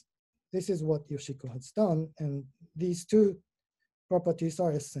this is what Yoshiko has done, and these two properties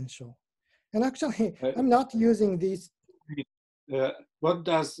are essential. And actually, I'm not using these. What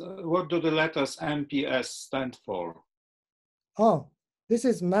do the letters MPS stand for? Oh, this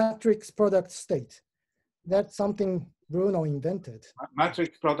is matrix product state. That's something Bruno invented.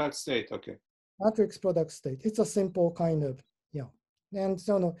 Matrix product state, okay. Matrix product state. It's a simple kind of, yeah. And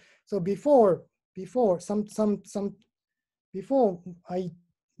so no, so before I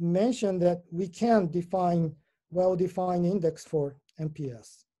mentioned that we can define well-defined index for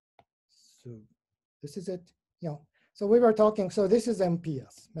MPS. So this is it, yeah. So we were talking, so this is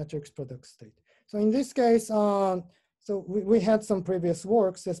MPS, matrix product state. So in this case, so we had some previous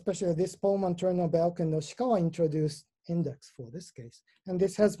works, especially this Pullman, Turner, Belk, and Yoshikawa introduced index for this case. And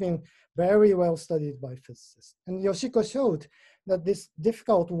this has been very well studied by physicists. And Yoshiko showed that this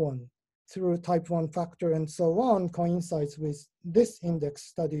difficult one through type 1 factor and so on coincides with this index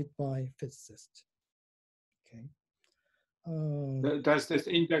studied by physicists. Okay. Does this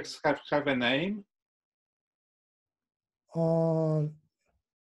index have a name? No.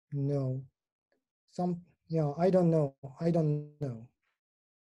 Yeah, I don't know. I don't know.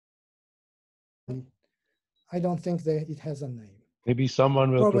 I don't think that it has a name. Maybe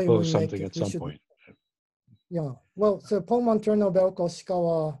someone will Probably propose we'll something at some point. Yeah, well, so Pullman, Turner, Belk,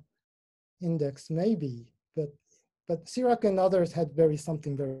 Yoshikawa index maybe, but Sirac and others had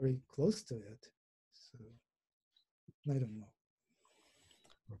something very close to it. So I don't know.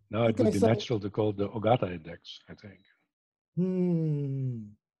 No, it would be natural to call it the Ogata index, I think.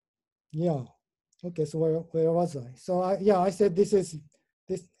 Yeah. Okay, so where was I? So I said this is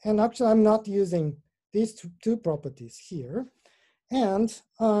this, and actually I'm not using these two properties here. And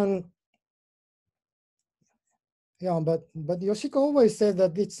yeah, but Yoshiko always said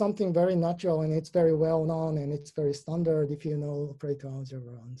that it's something very natural and it's very well known and it's very standard if you know operator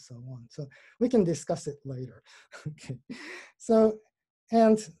algebra and so on. So we can discuss it later. Okay. So,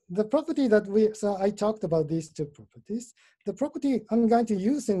 and the property that so I talked about these two properties. The property I'm going to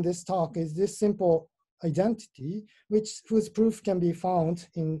use in this talk is this simple identity, whose proof can be found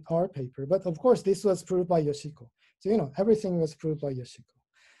in our paper. But of course, this was proved by Yoshiko. So, everything was proved by Yoshiko.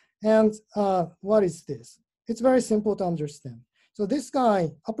 And what is this? It's very simple to understand. So this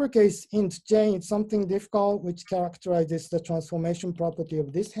guy, uppercase int j, is something difficult, which characterizes the transformation property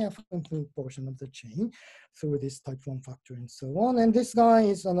of this half-infinite portion of the chain through this type 1 factor and so on. And this guy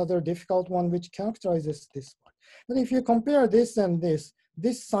is another difficult one, which characterizes this part. But if you compare this and this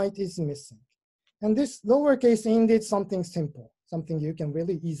site is missing. And this lowercase int is something simple, something you can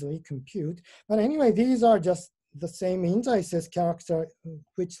really easily compute. But anyway, these are just the same indices character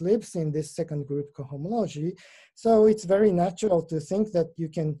which lives in this second group cohomology. So it's very natural to think that you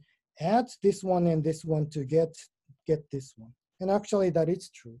can add this one and this one to get this one. And actually that is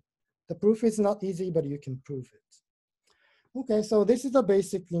true. The proof is not easy, but you can prove it. Okay, so this is the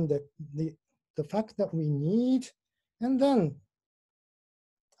basic index, the fact that we need. And then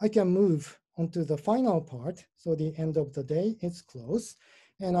I can move onto the final part. So the end of the day is close.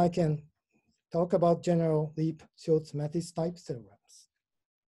 And I can talk about general Lieb-Schultz-Mattis type theorems.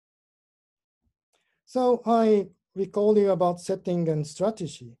 So I recall you about setting and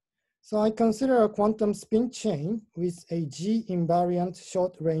strategy. So I consider a quantum spin chain with a G invariant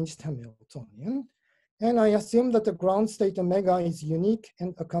short-ranged Hamiltonian. And I assume that the ground state omega is unique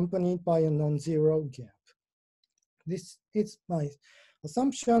and accompanied by a non-zero gap. This is my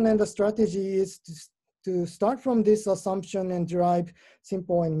assumption, and the strategy is to start from this assumption and derive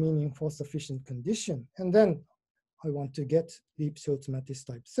simple and meaningful sufficient condition. And then I want to get Lieb-Schultz-Mattis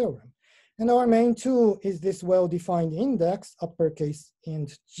type theorem. And our main tool is this well-defined index, uppercase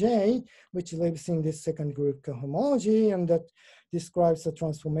int j, which lives in this second group cohomology, and that describes the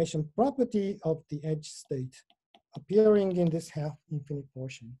transformation property of the edge state appearing in this half infinite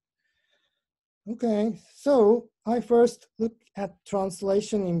portion. Okay, so I first look at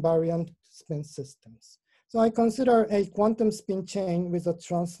translation invariant spin systems. So I consider a quantum spin chain with a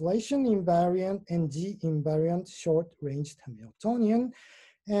translation invariant and G invariant short-ranged Hamiltonian.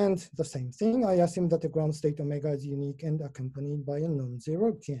 And the same thing, I assume that the ground state omega is unique and accompanied by a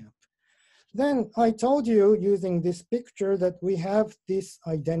non-zero gap. Then I told you using this picture that we have this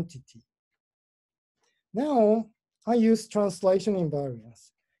identity. Now I use translation invariance.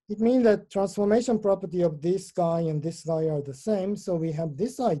 It means that transformation property of this guy and this guy are the same, so we have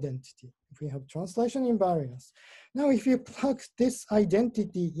this identity. If we have translation invariance. Now if you plug this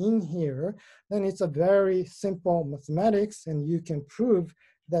identity in here, then it's a very simple mathematics, and you can prove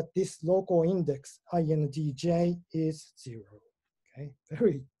that this local index INDJ is 0. Okay,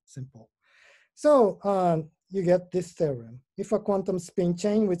 very simple. So you get this theorem. If a quantum spin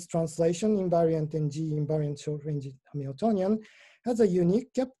chain with translation invariant and G invariant short-ranged Hamiltonian has a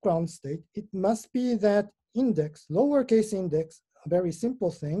unique gap ground state, it must be that index, lowercase index, a very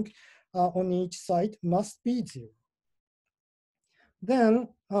simple thing, on each side must be 0. Then,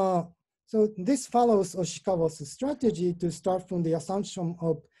 so this follows Oshikawa's strategy to start from the assumption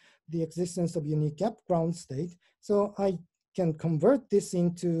of the existence of unique gap ground state. So I can convert this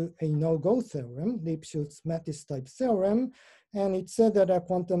into a no-go theorem, Lieb-Schultz-Mattis type theorem. And it said that a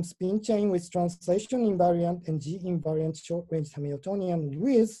quantum spin chain with translation invariant and G invariant short-range Hamiltonian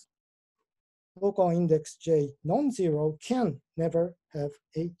with local index J non-zero can never have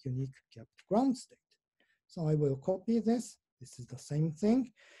a unique gapped ground state. So I will copy this. This is the same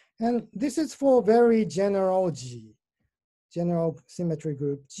thing. And this is for very general G, general symmetry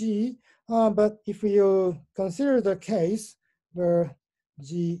group G. But if you consider the case where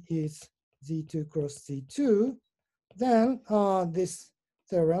G is Z2 cross Z2, then this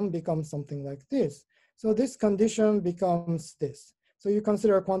theorem becomes something like this. So this condition becomes this. So you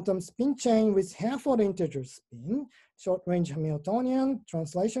consider a quantum spin chain with half-odd integer spin, short-range Hamiltonian,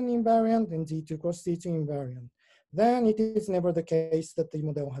 translation invariant, and Z2 cross Z2 invariant. Then it is never the case that the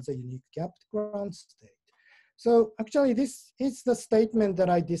model has a unique gapped ground state. So actually, this is the statement that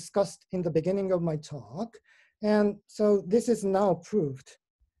I discussed in the beginning of my talk. And so this is now proved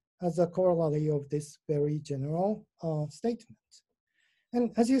as a corollary of this very general statement.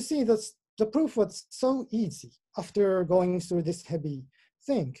 And as you see, the proof was so easy after going through this heavy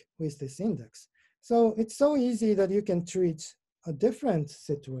thing with this index. So it's so easy that you can treat a different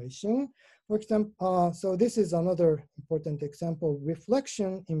situation. For example, so this is another important example,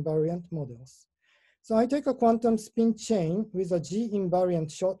 reflection invariant models. So I take a quantum spin chain with a G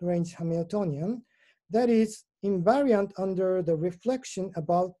invariant short-range Hamiltonian that is invariant under the reflection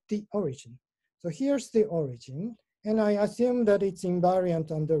about the origin. So here's the origin, and I assume that it's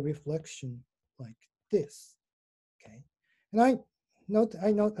invariant under reflection like this, okay? And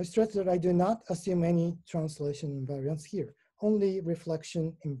I stress that I do not assume any translation invariance here, only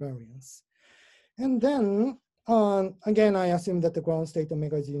reflection invariance. And then, again, I assume that the ground state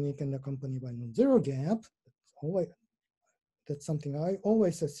omega is unique and accompanied by non-zero gap. That's something I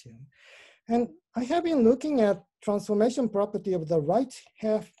always assume. And I have been looking at transformation property of the right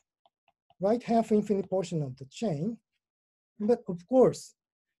half infinite portion of the chain. But of course,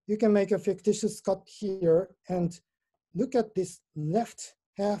 you can make a fictitious cut here and look at this left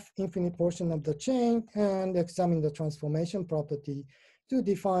half infinite portion of the chain and examine the transformation property to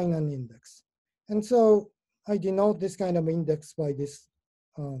define an index. And so I denote this kind of index by this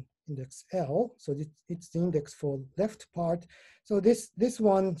index L. So it's the index for left part. So this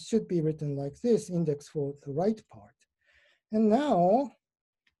one should be written like this, index for the right part. And now,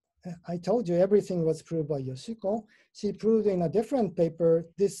 I told you everything was proved by Yoshiko. She proved in a different paper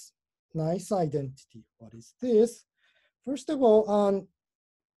this nice identity. What is this? First of all,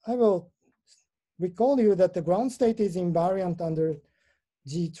 I will recall you that the ground state is invariant under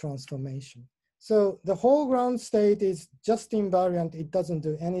G transformation. So the whole ground state is just invariant. It doesn't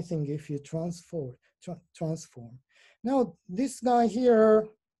do anything if you transform. Now this guy here,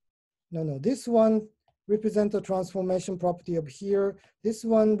 this one represent a transformation property of here. This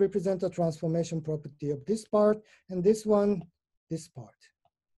one represents a transformation property of this part, and this one, this part.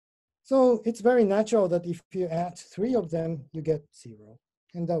 So it's very natural that if you add 3 of them, you get 0.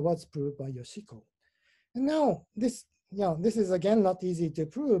 And that was proved by Yoshiko. And now this is again not easy to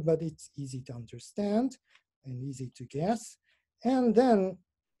prove, but it's easy to understand and easy to guess. And then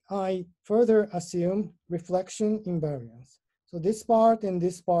I further assume reflection invariance. So this part and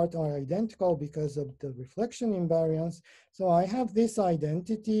this part are identical because of the reflection invariance. So I have this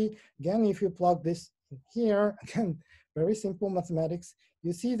identity. Again, if you plug this in here, again, very simple mathematics,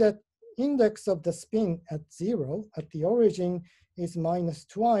 you see that index of the spin at 0 at the origin is minus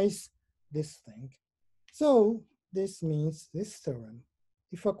twice this thing. So this means this theorem.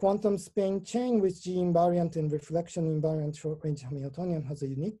 If a quantum spin chain with G invariant and reflection invariant short-range Hamiltonian has a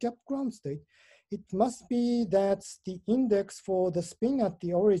unique gap ground state, it must be that the index for the spin at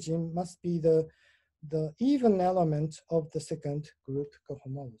the origin must be the even element of the second group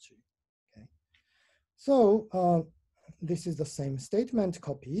cohomology. Okay. So this is the same statement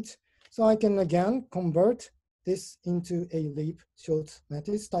copied. So I can again convert this into a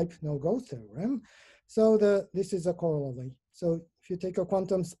Lieb-Schultz-Mattis type no-go theorem. So this is a corollary. So if you take a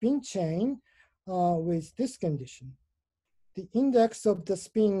quantum spin chain with this condition, the index of the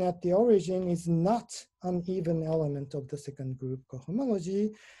spin at the origin is not an even element of the second group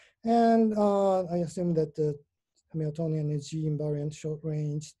cohomology. And I assume that the Hamiltonian is G invariant short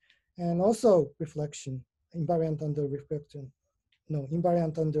range, and also reflection, invariant under reflection. No,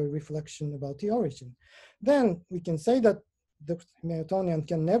 invariant under reflection about the origin. Then we can say that the Hamiltonian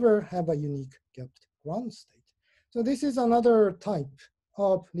can never have a unique gapped ground state. So this is another type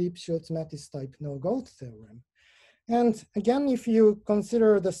of Lieb-Schultz-Mattis type no-go theorem. And again, if you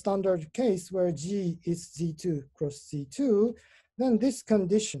consider the standard case where G is Z2 cross Z2, then this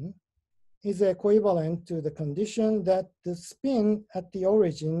condition is equivalent to the condition that the spin at the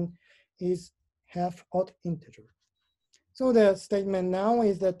origin is half odd integer. So the statement now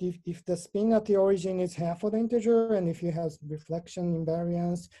is that if the spin at the origin is half odd integer, and if you have reflection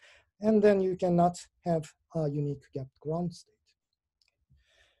invariance, and then you cannot have a unique gapped ground state.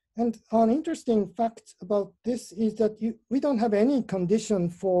 And an interesting fact about this is that we don't have any condition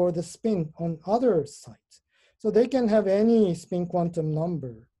for the spin on other sites. So they can have any spin quantum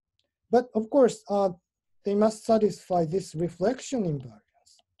number. But of course, they must satisfy this reflection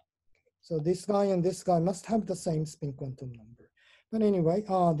invariance. So this guy and this guy must have the same spin quantum number. But anyway,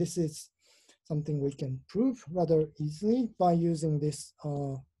 this is something we can prove rather easily by using this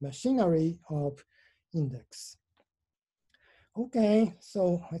machinery of index. Okay,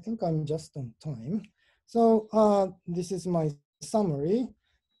 so I think I'm just on time. So this is my summary.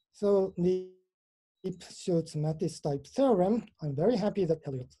 So the Lieb-Schultz-Mattis type theorem, I'm very happy that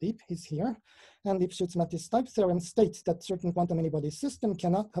Elliott Lieb is here. And Lieb-Schultz-Mattis type theorem states that certain quantum any-body system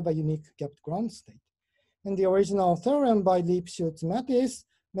cannot have a unique gapped ground state. And the original theorem by Lieb-Schultz-Mattis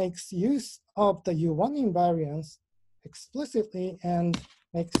makes use of the U1 invariance explicitly and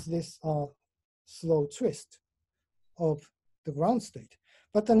makes this slow twist of the ground state.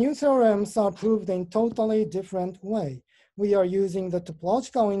 But the new theorems are proved in totally different way. We are using the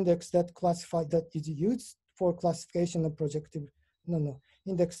topological index that is used for classification of projective,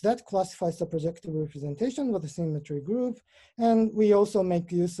 index that classifies the projective representation of the symmetry group. And we also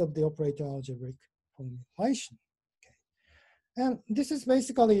make use of the operator algebraic formulation. Okay. And this is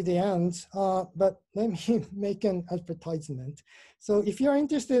basically the end, but let me make an advertisement. So if you're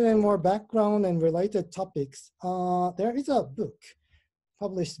interested in more background and related topics, there is a book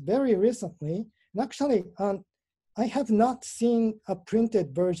published very recently. And actually, I have not seen a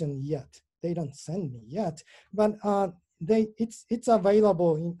printed version yet. They don't send me yet, but it's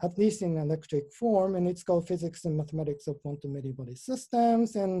available at least in electric form, and it's called Physics and Mathematics of Quantum Many-Body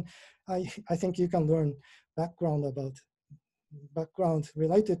Systems. And I think you can learn background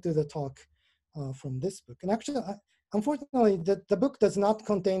related to the talk from this book. And actually, unfortunately, the book does not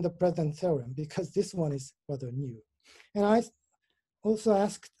contain the present theorem because this one is rather new. And I also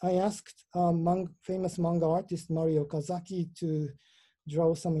asked famous manga artist Mario Kazaki to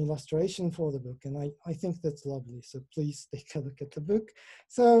draw some illustration for the book, and I think that's lovely. So please take a look at the book.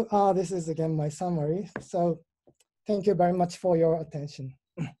 So this is again my summary. So thank you very much for your attention.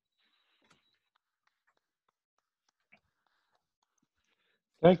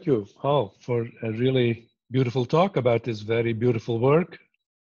 Thank you, Hal, for a really beautiful talk about this very beautiful work.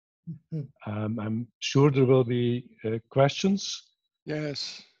 I'm sure there will be questions.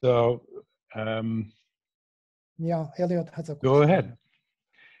 Yes. So, yeah, Elliot has a question. Go ahead.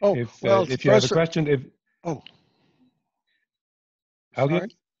 Oh, if well, you have a question, oh,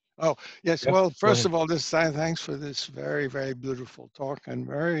 Elliot? sorry. Oh, yes. Yes, Well, go first ahead. of all, thanks for this very, very beautiful talk and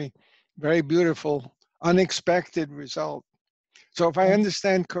very, very beautiful, unexpected result. So if I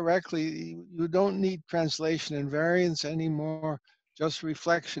understand correctly, you don't need translation invariance anymore, just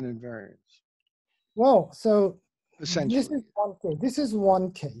reflection invariance, Well, so essentially. this is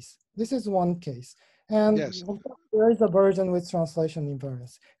one case. This is one case. And Yes. of course, there is a version with translation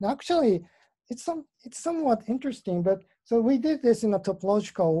invariance. And actually, it's somewhat interesting, but so we did this in a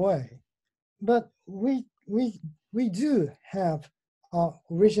topological way. But we do have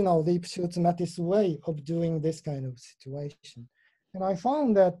original Lieb-Schultz-Mattis way of doing this kind of situation. And I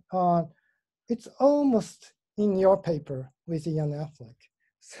found that it's almost in your paper with Ian Affleck.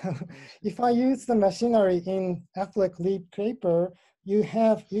 So if I use the machinery in Affleck Lieb paper, you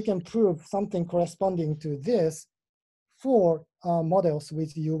can prove something corresponding to this for models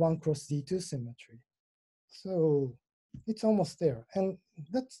with U1 cross D2 symmetry. So it's almost there. And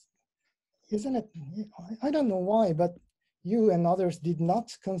that's, isn't it? I don't know why, but you and others did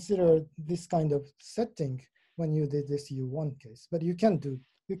not consider this kind of setting when you did this U1 case. But you can do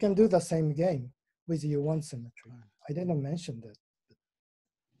the same game with U1 symmetry. I didn't mention that.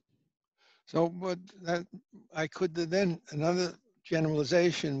 So, but that I could then, another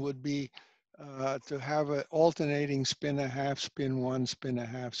generalization would be to have an alternating spin a half, spin one, spin a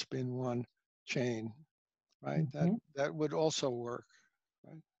half, spin one chain, right? Mm-hmm. That would also work,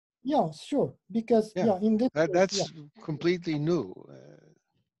 right? Yeah, sure. Because in this that's completely new.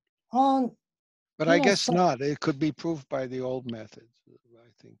 But you I know, guess not. It could be proved by the old methods,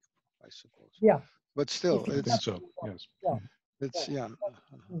 I suppose. Yeah. But still, I think so. Yes. Yeah. It's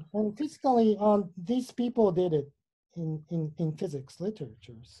And physically, these people did it in physics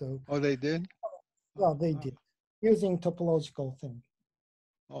literature. So Oh, they did? yeah, they did using topological thing.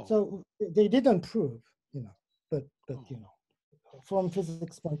 Oh. So they didn't prove, but from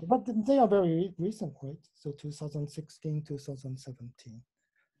physics point, but they are very recent, right? So 2016, 2017.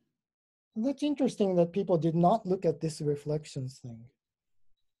 And that's interesting that people did not look at this reflections thing.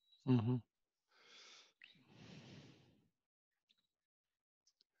 Mm-hmm.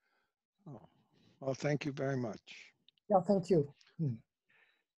 Oh. Well, thank you very much. Yeah, thank you.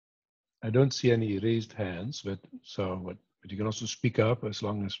 I don't see any raised hands, but you can also speak up as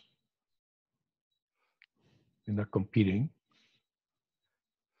long as you're not competing.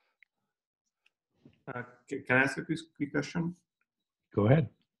 Can I ask a quick question? Go ahead.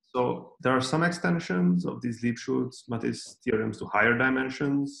 So there are some extensions of these Lieb-Schultz-Mattis theorems to higher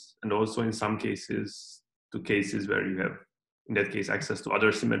dimensions, and also in some cases to cases where you have, in that case, access to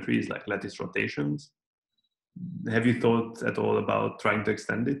other symmetries like lattice rotations. Have you thought at all about trying to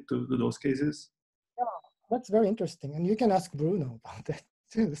extend it to those cases? Yeah, that's very interesting. And you can ask Bruno about that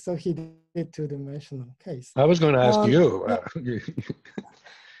too. So he did two-dimensional case. I was going to ask you. Yeah,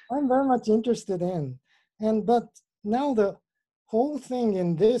 I'm very much interested in. But now the whole thing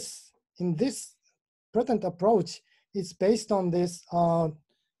in this present approach is based on this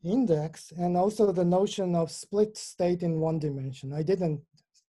index and also the notion of split state in one dimension. I didn't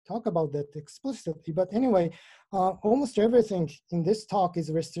talk about that explicitly, but anyway, almost everything in this talk is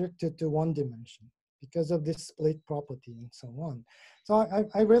restricted to one dimension because of this split property and so on. So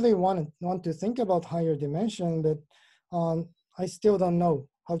I really want to think about higher dimension, but I still don't know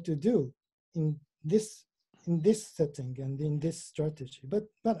how to do in this setting and in this strategy, but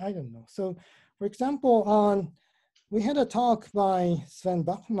I don't know. So for example, we had a talk by Sven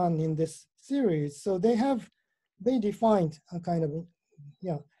Bachmann in this series. So they defined a kind of,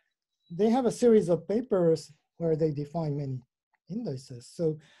 they have a series of papers where they define many indices.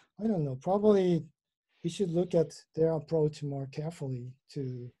 So I don't know, probably we should look at their approach more carefully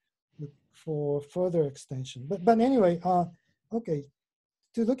to look for further extension. But anyway, okay,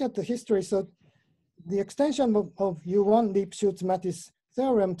 to look at the history. So the extension of U1 Lieb-Schultz-Mattis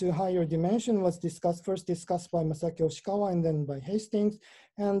theorem to higher dimension was first discussed by Masaki Oshikawa and then by Hastings,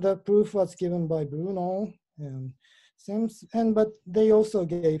 and the proof was given by Bruno and Sims, but they also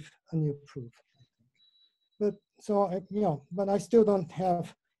gave a new proof. But so but I still don't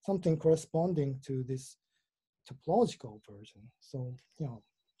have something corresponding to this topological version. So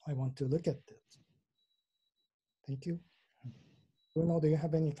I want to look at that. Thank you. Bruno, do you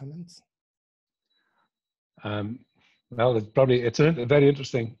have any comments? Well, it's a very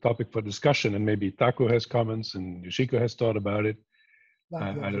interesting topic for discussion, and maybe Taku has comments and Yoshiko has thought about it.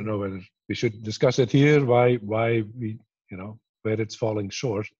 I don't know whether we should discuss it here, why we, where it's falling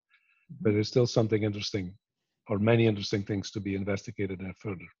short, but there's still something interesting, or many interesting things to be investigated there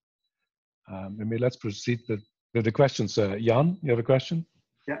further. Maybe let's proceed with the questions. Jan, you have a question?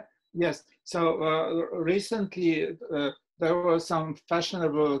 Yeah. Yes. So recently, there were some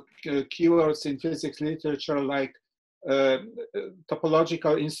fashionable keywords in physics literature like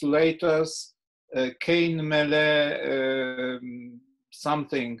topological insulators, Kane melee,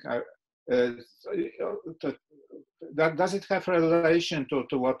 something. Does it have relation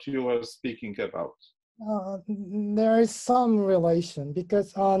to what you were speaking about? There is some relation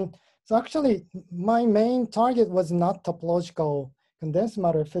because so actually my main target was not topological condensed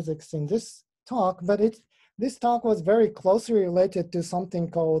matter physics in this talk, but this talk was very closely related to something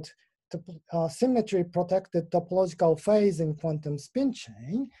called symmetry protected topological phase in quantum spin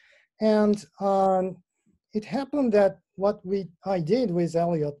chain. And it happened that what I did with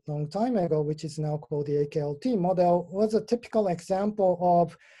Elliott a long time ago, which is now called the AKLT model, was a typical example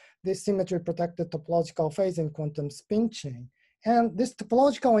of this symmetry protected topological phase in quantum spin chain. And this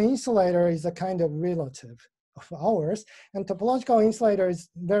topological insulator is a kind of relative of ours. And topological insulator is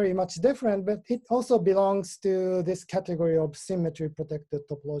very much different, but it also belongs to this category of symmetry protected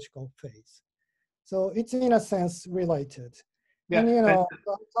topological phase. So it's in a sense related. Yeah. And I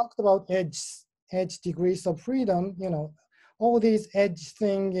talked about edge degrees of freedom. All these edge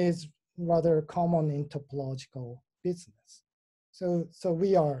thing is rather common in topological business. So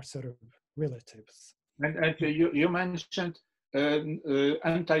we are sort of relatives. And you mentioned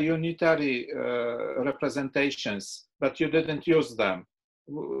anti-unitary representations, but you didn't use them.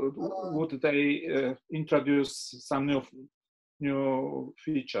 Would they introduce some new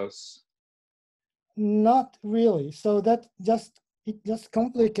features? Not really. So it just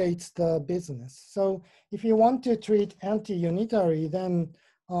complicates the business. So if you want to treat anti-unitary, then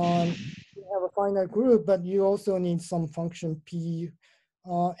you have a finite group, but you also need some function P,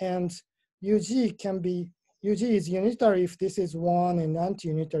 and UG is unitary if this is 1 and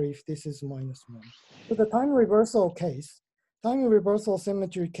anti-unitary if this is -1. So the time reversal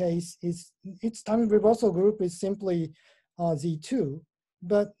symmetry case its time reversal group is simply Z2,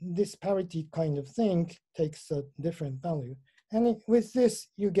 but this parity kind of thing takes a different value. And with this,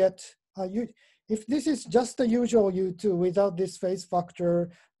 you get, if this is just the usual U2 without this phase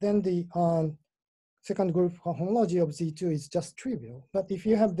factor, then the second group homology of Z2 is just trivial. But if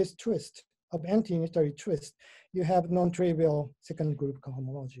you have this twist of anti-unitary twist, you have non-trivial second group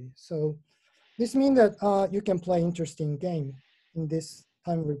cohomology. So this means that you can play interesting game in this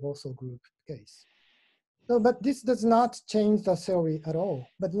time reversal group case. So, but this does not change the theory at all.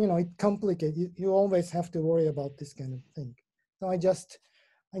 But it complicates. You always have to worry about this kind of thing. So I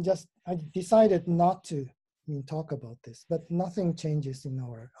decided not to talk about this, but nothing changes in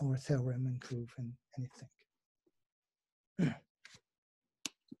our theorem and proof and anything.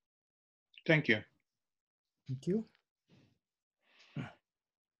 Thank you. Thank you.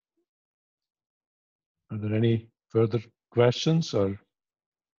 Are there any further questions or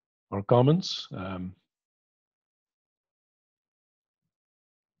comments?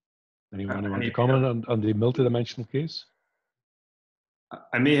 Anyone want to comment on the multidimensional case?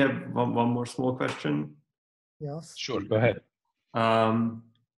 I may have one more small question. Yes. Sure, go ahead.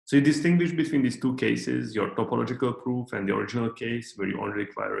 So you distinguish between these two cases, your topological proof and the original case where you only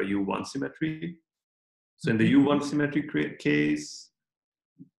require a U1 symmetry. So in the U1 symmetry case,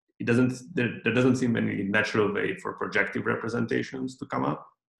 there doesn't seem any natural way for projective representations to come up.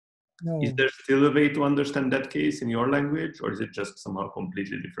 No. Is there still a way to understand that case in your language, or is it just somehow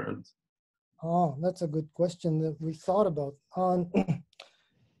completely different? Oh, that's a good question that we thought about.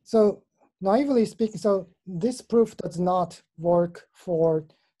 So naively speaking, so this proof does not work for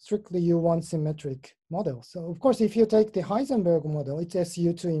strictly U1 symmetric model. So of course, if you take the Heisenberg model, it's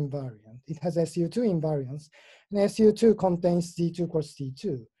SU2 invariant. It has SU2 invariance, and SU2 contains Z2 cross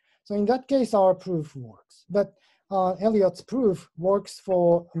Z2. So in that case, our proof works. But Elliott's proof works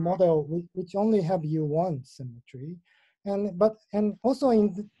for a model which only have U1 symmetry, and also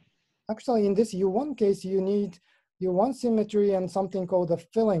actually in this U1 case, you need U1 symmetry and something called a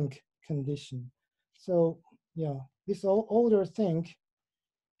filling condition. So yeah, this older thing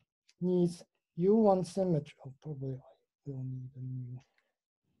needs U1 symmetry. Oh, probably I will need a new.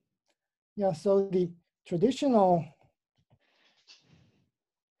 Yeah, so the traditional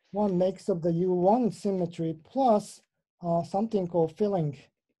one makes of the U1 symmetry plus something called filling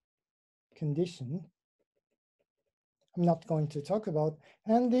condition. I'm not going to talk about.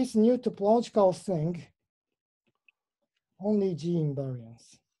 And this new topological thing, only G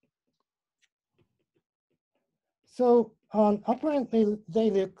invariance. So apparently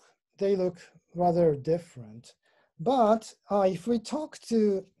they look rather different. But if we talk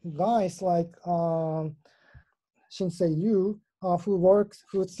to guys like Shinsei Liu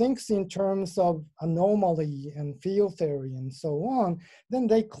who thinks in terms of anomaly and field theory and so on, then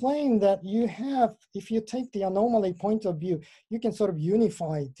they claim that you have, if you take the anomaly point of view, you can sort of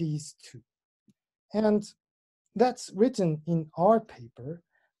unify these two. And that's written in our paper,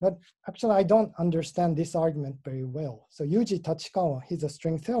 but actually I don't understand this argument very well. So Yuji Tachikawa, he's a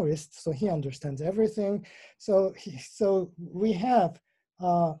string theorist, so he understands everything. So we have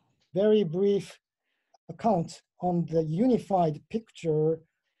a very brief account on the unified picture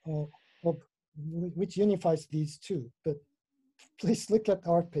of which unifies these two. But please look at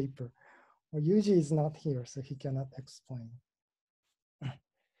our paper. Well, Yuji is not here, so he cannot explain.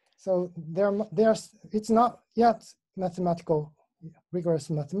 So it's not yet mathematical, rigorous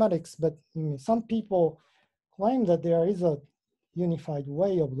mathematics, but some people claim that there is a unified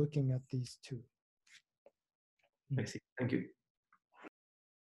way of looking at these two. I see. Thank you.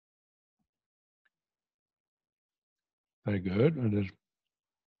 Very good. Are there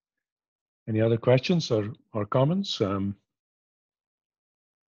any other questions or comments? Does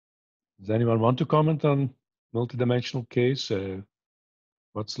anyone want to comment on multidimensional case?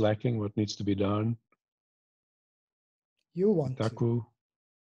 What's lacking? What needs to be done? You want Taku?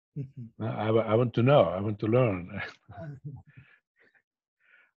 to. I want to know. I want to learn.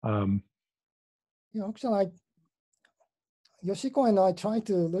 Actually, Yoshiko and I tried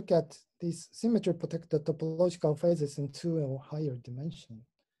to look at these symmetry protected topological phases in 2 or higher dimension,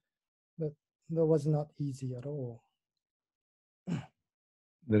 but that was not easy at all.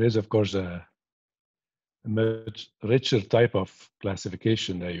 There is, of course, a much richer type of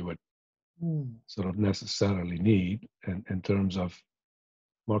classification that you would sort of necessarily need in terms of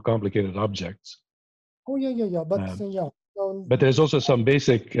more complicated objects. Oh, yeah. But, but there's also some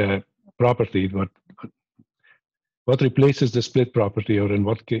basic property. What replaces the split property, or in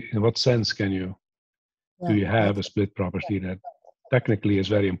what sense can you do you have a split property that technically is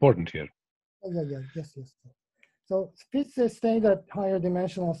very important here? Yes. So physicists say that higher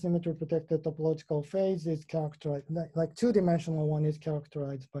dimensional symmetry protected topological phase is characterized, like 2-dimensional one is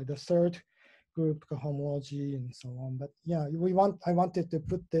characterized by the third group cohomology and so on. But yeah, I wanted to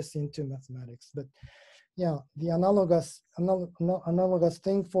put this into mathematics, but yeah, the analogous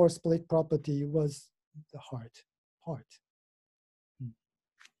thing for split property was the heart.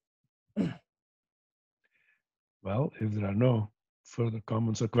 Well, if there are no further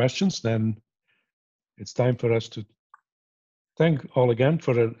comments or questions, then it's time for us to thank all again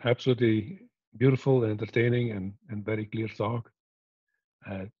for an absolutely beautiful, entertaining, and very clear talk.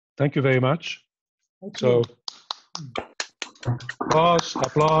 Thank you very much. Thank So, you. applause.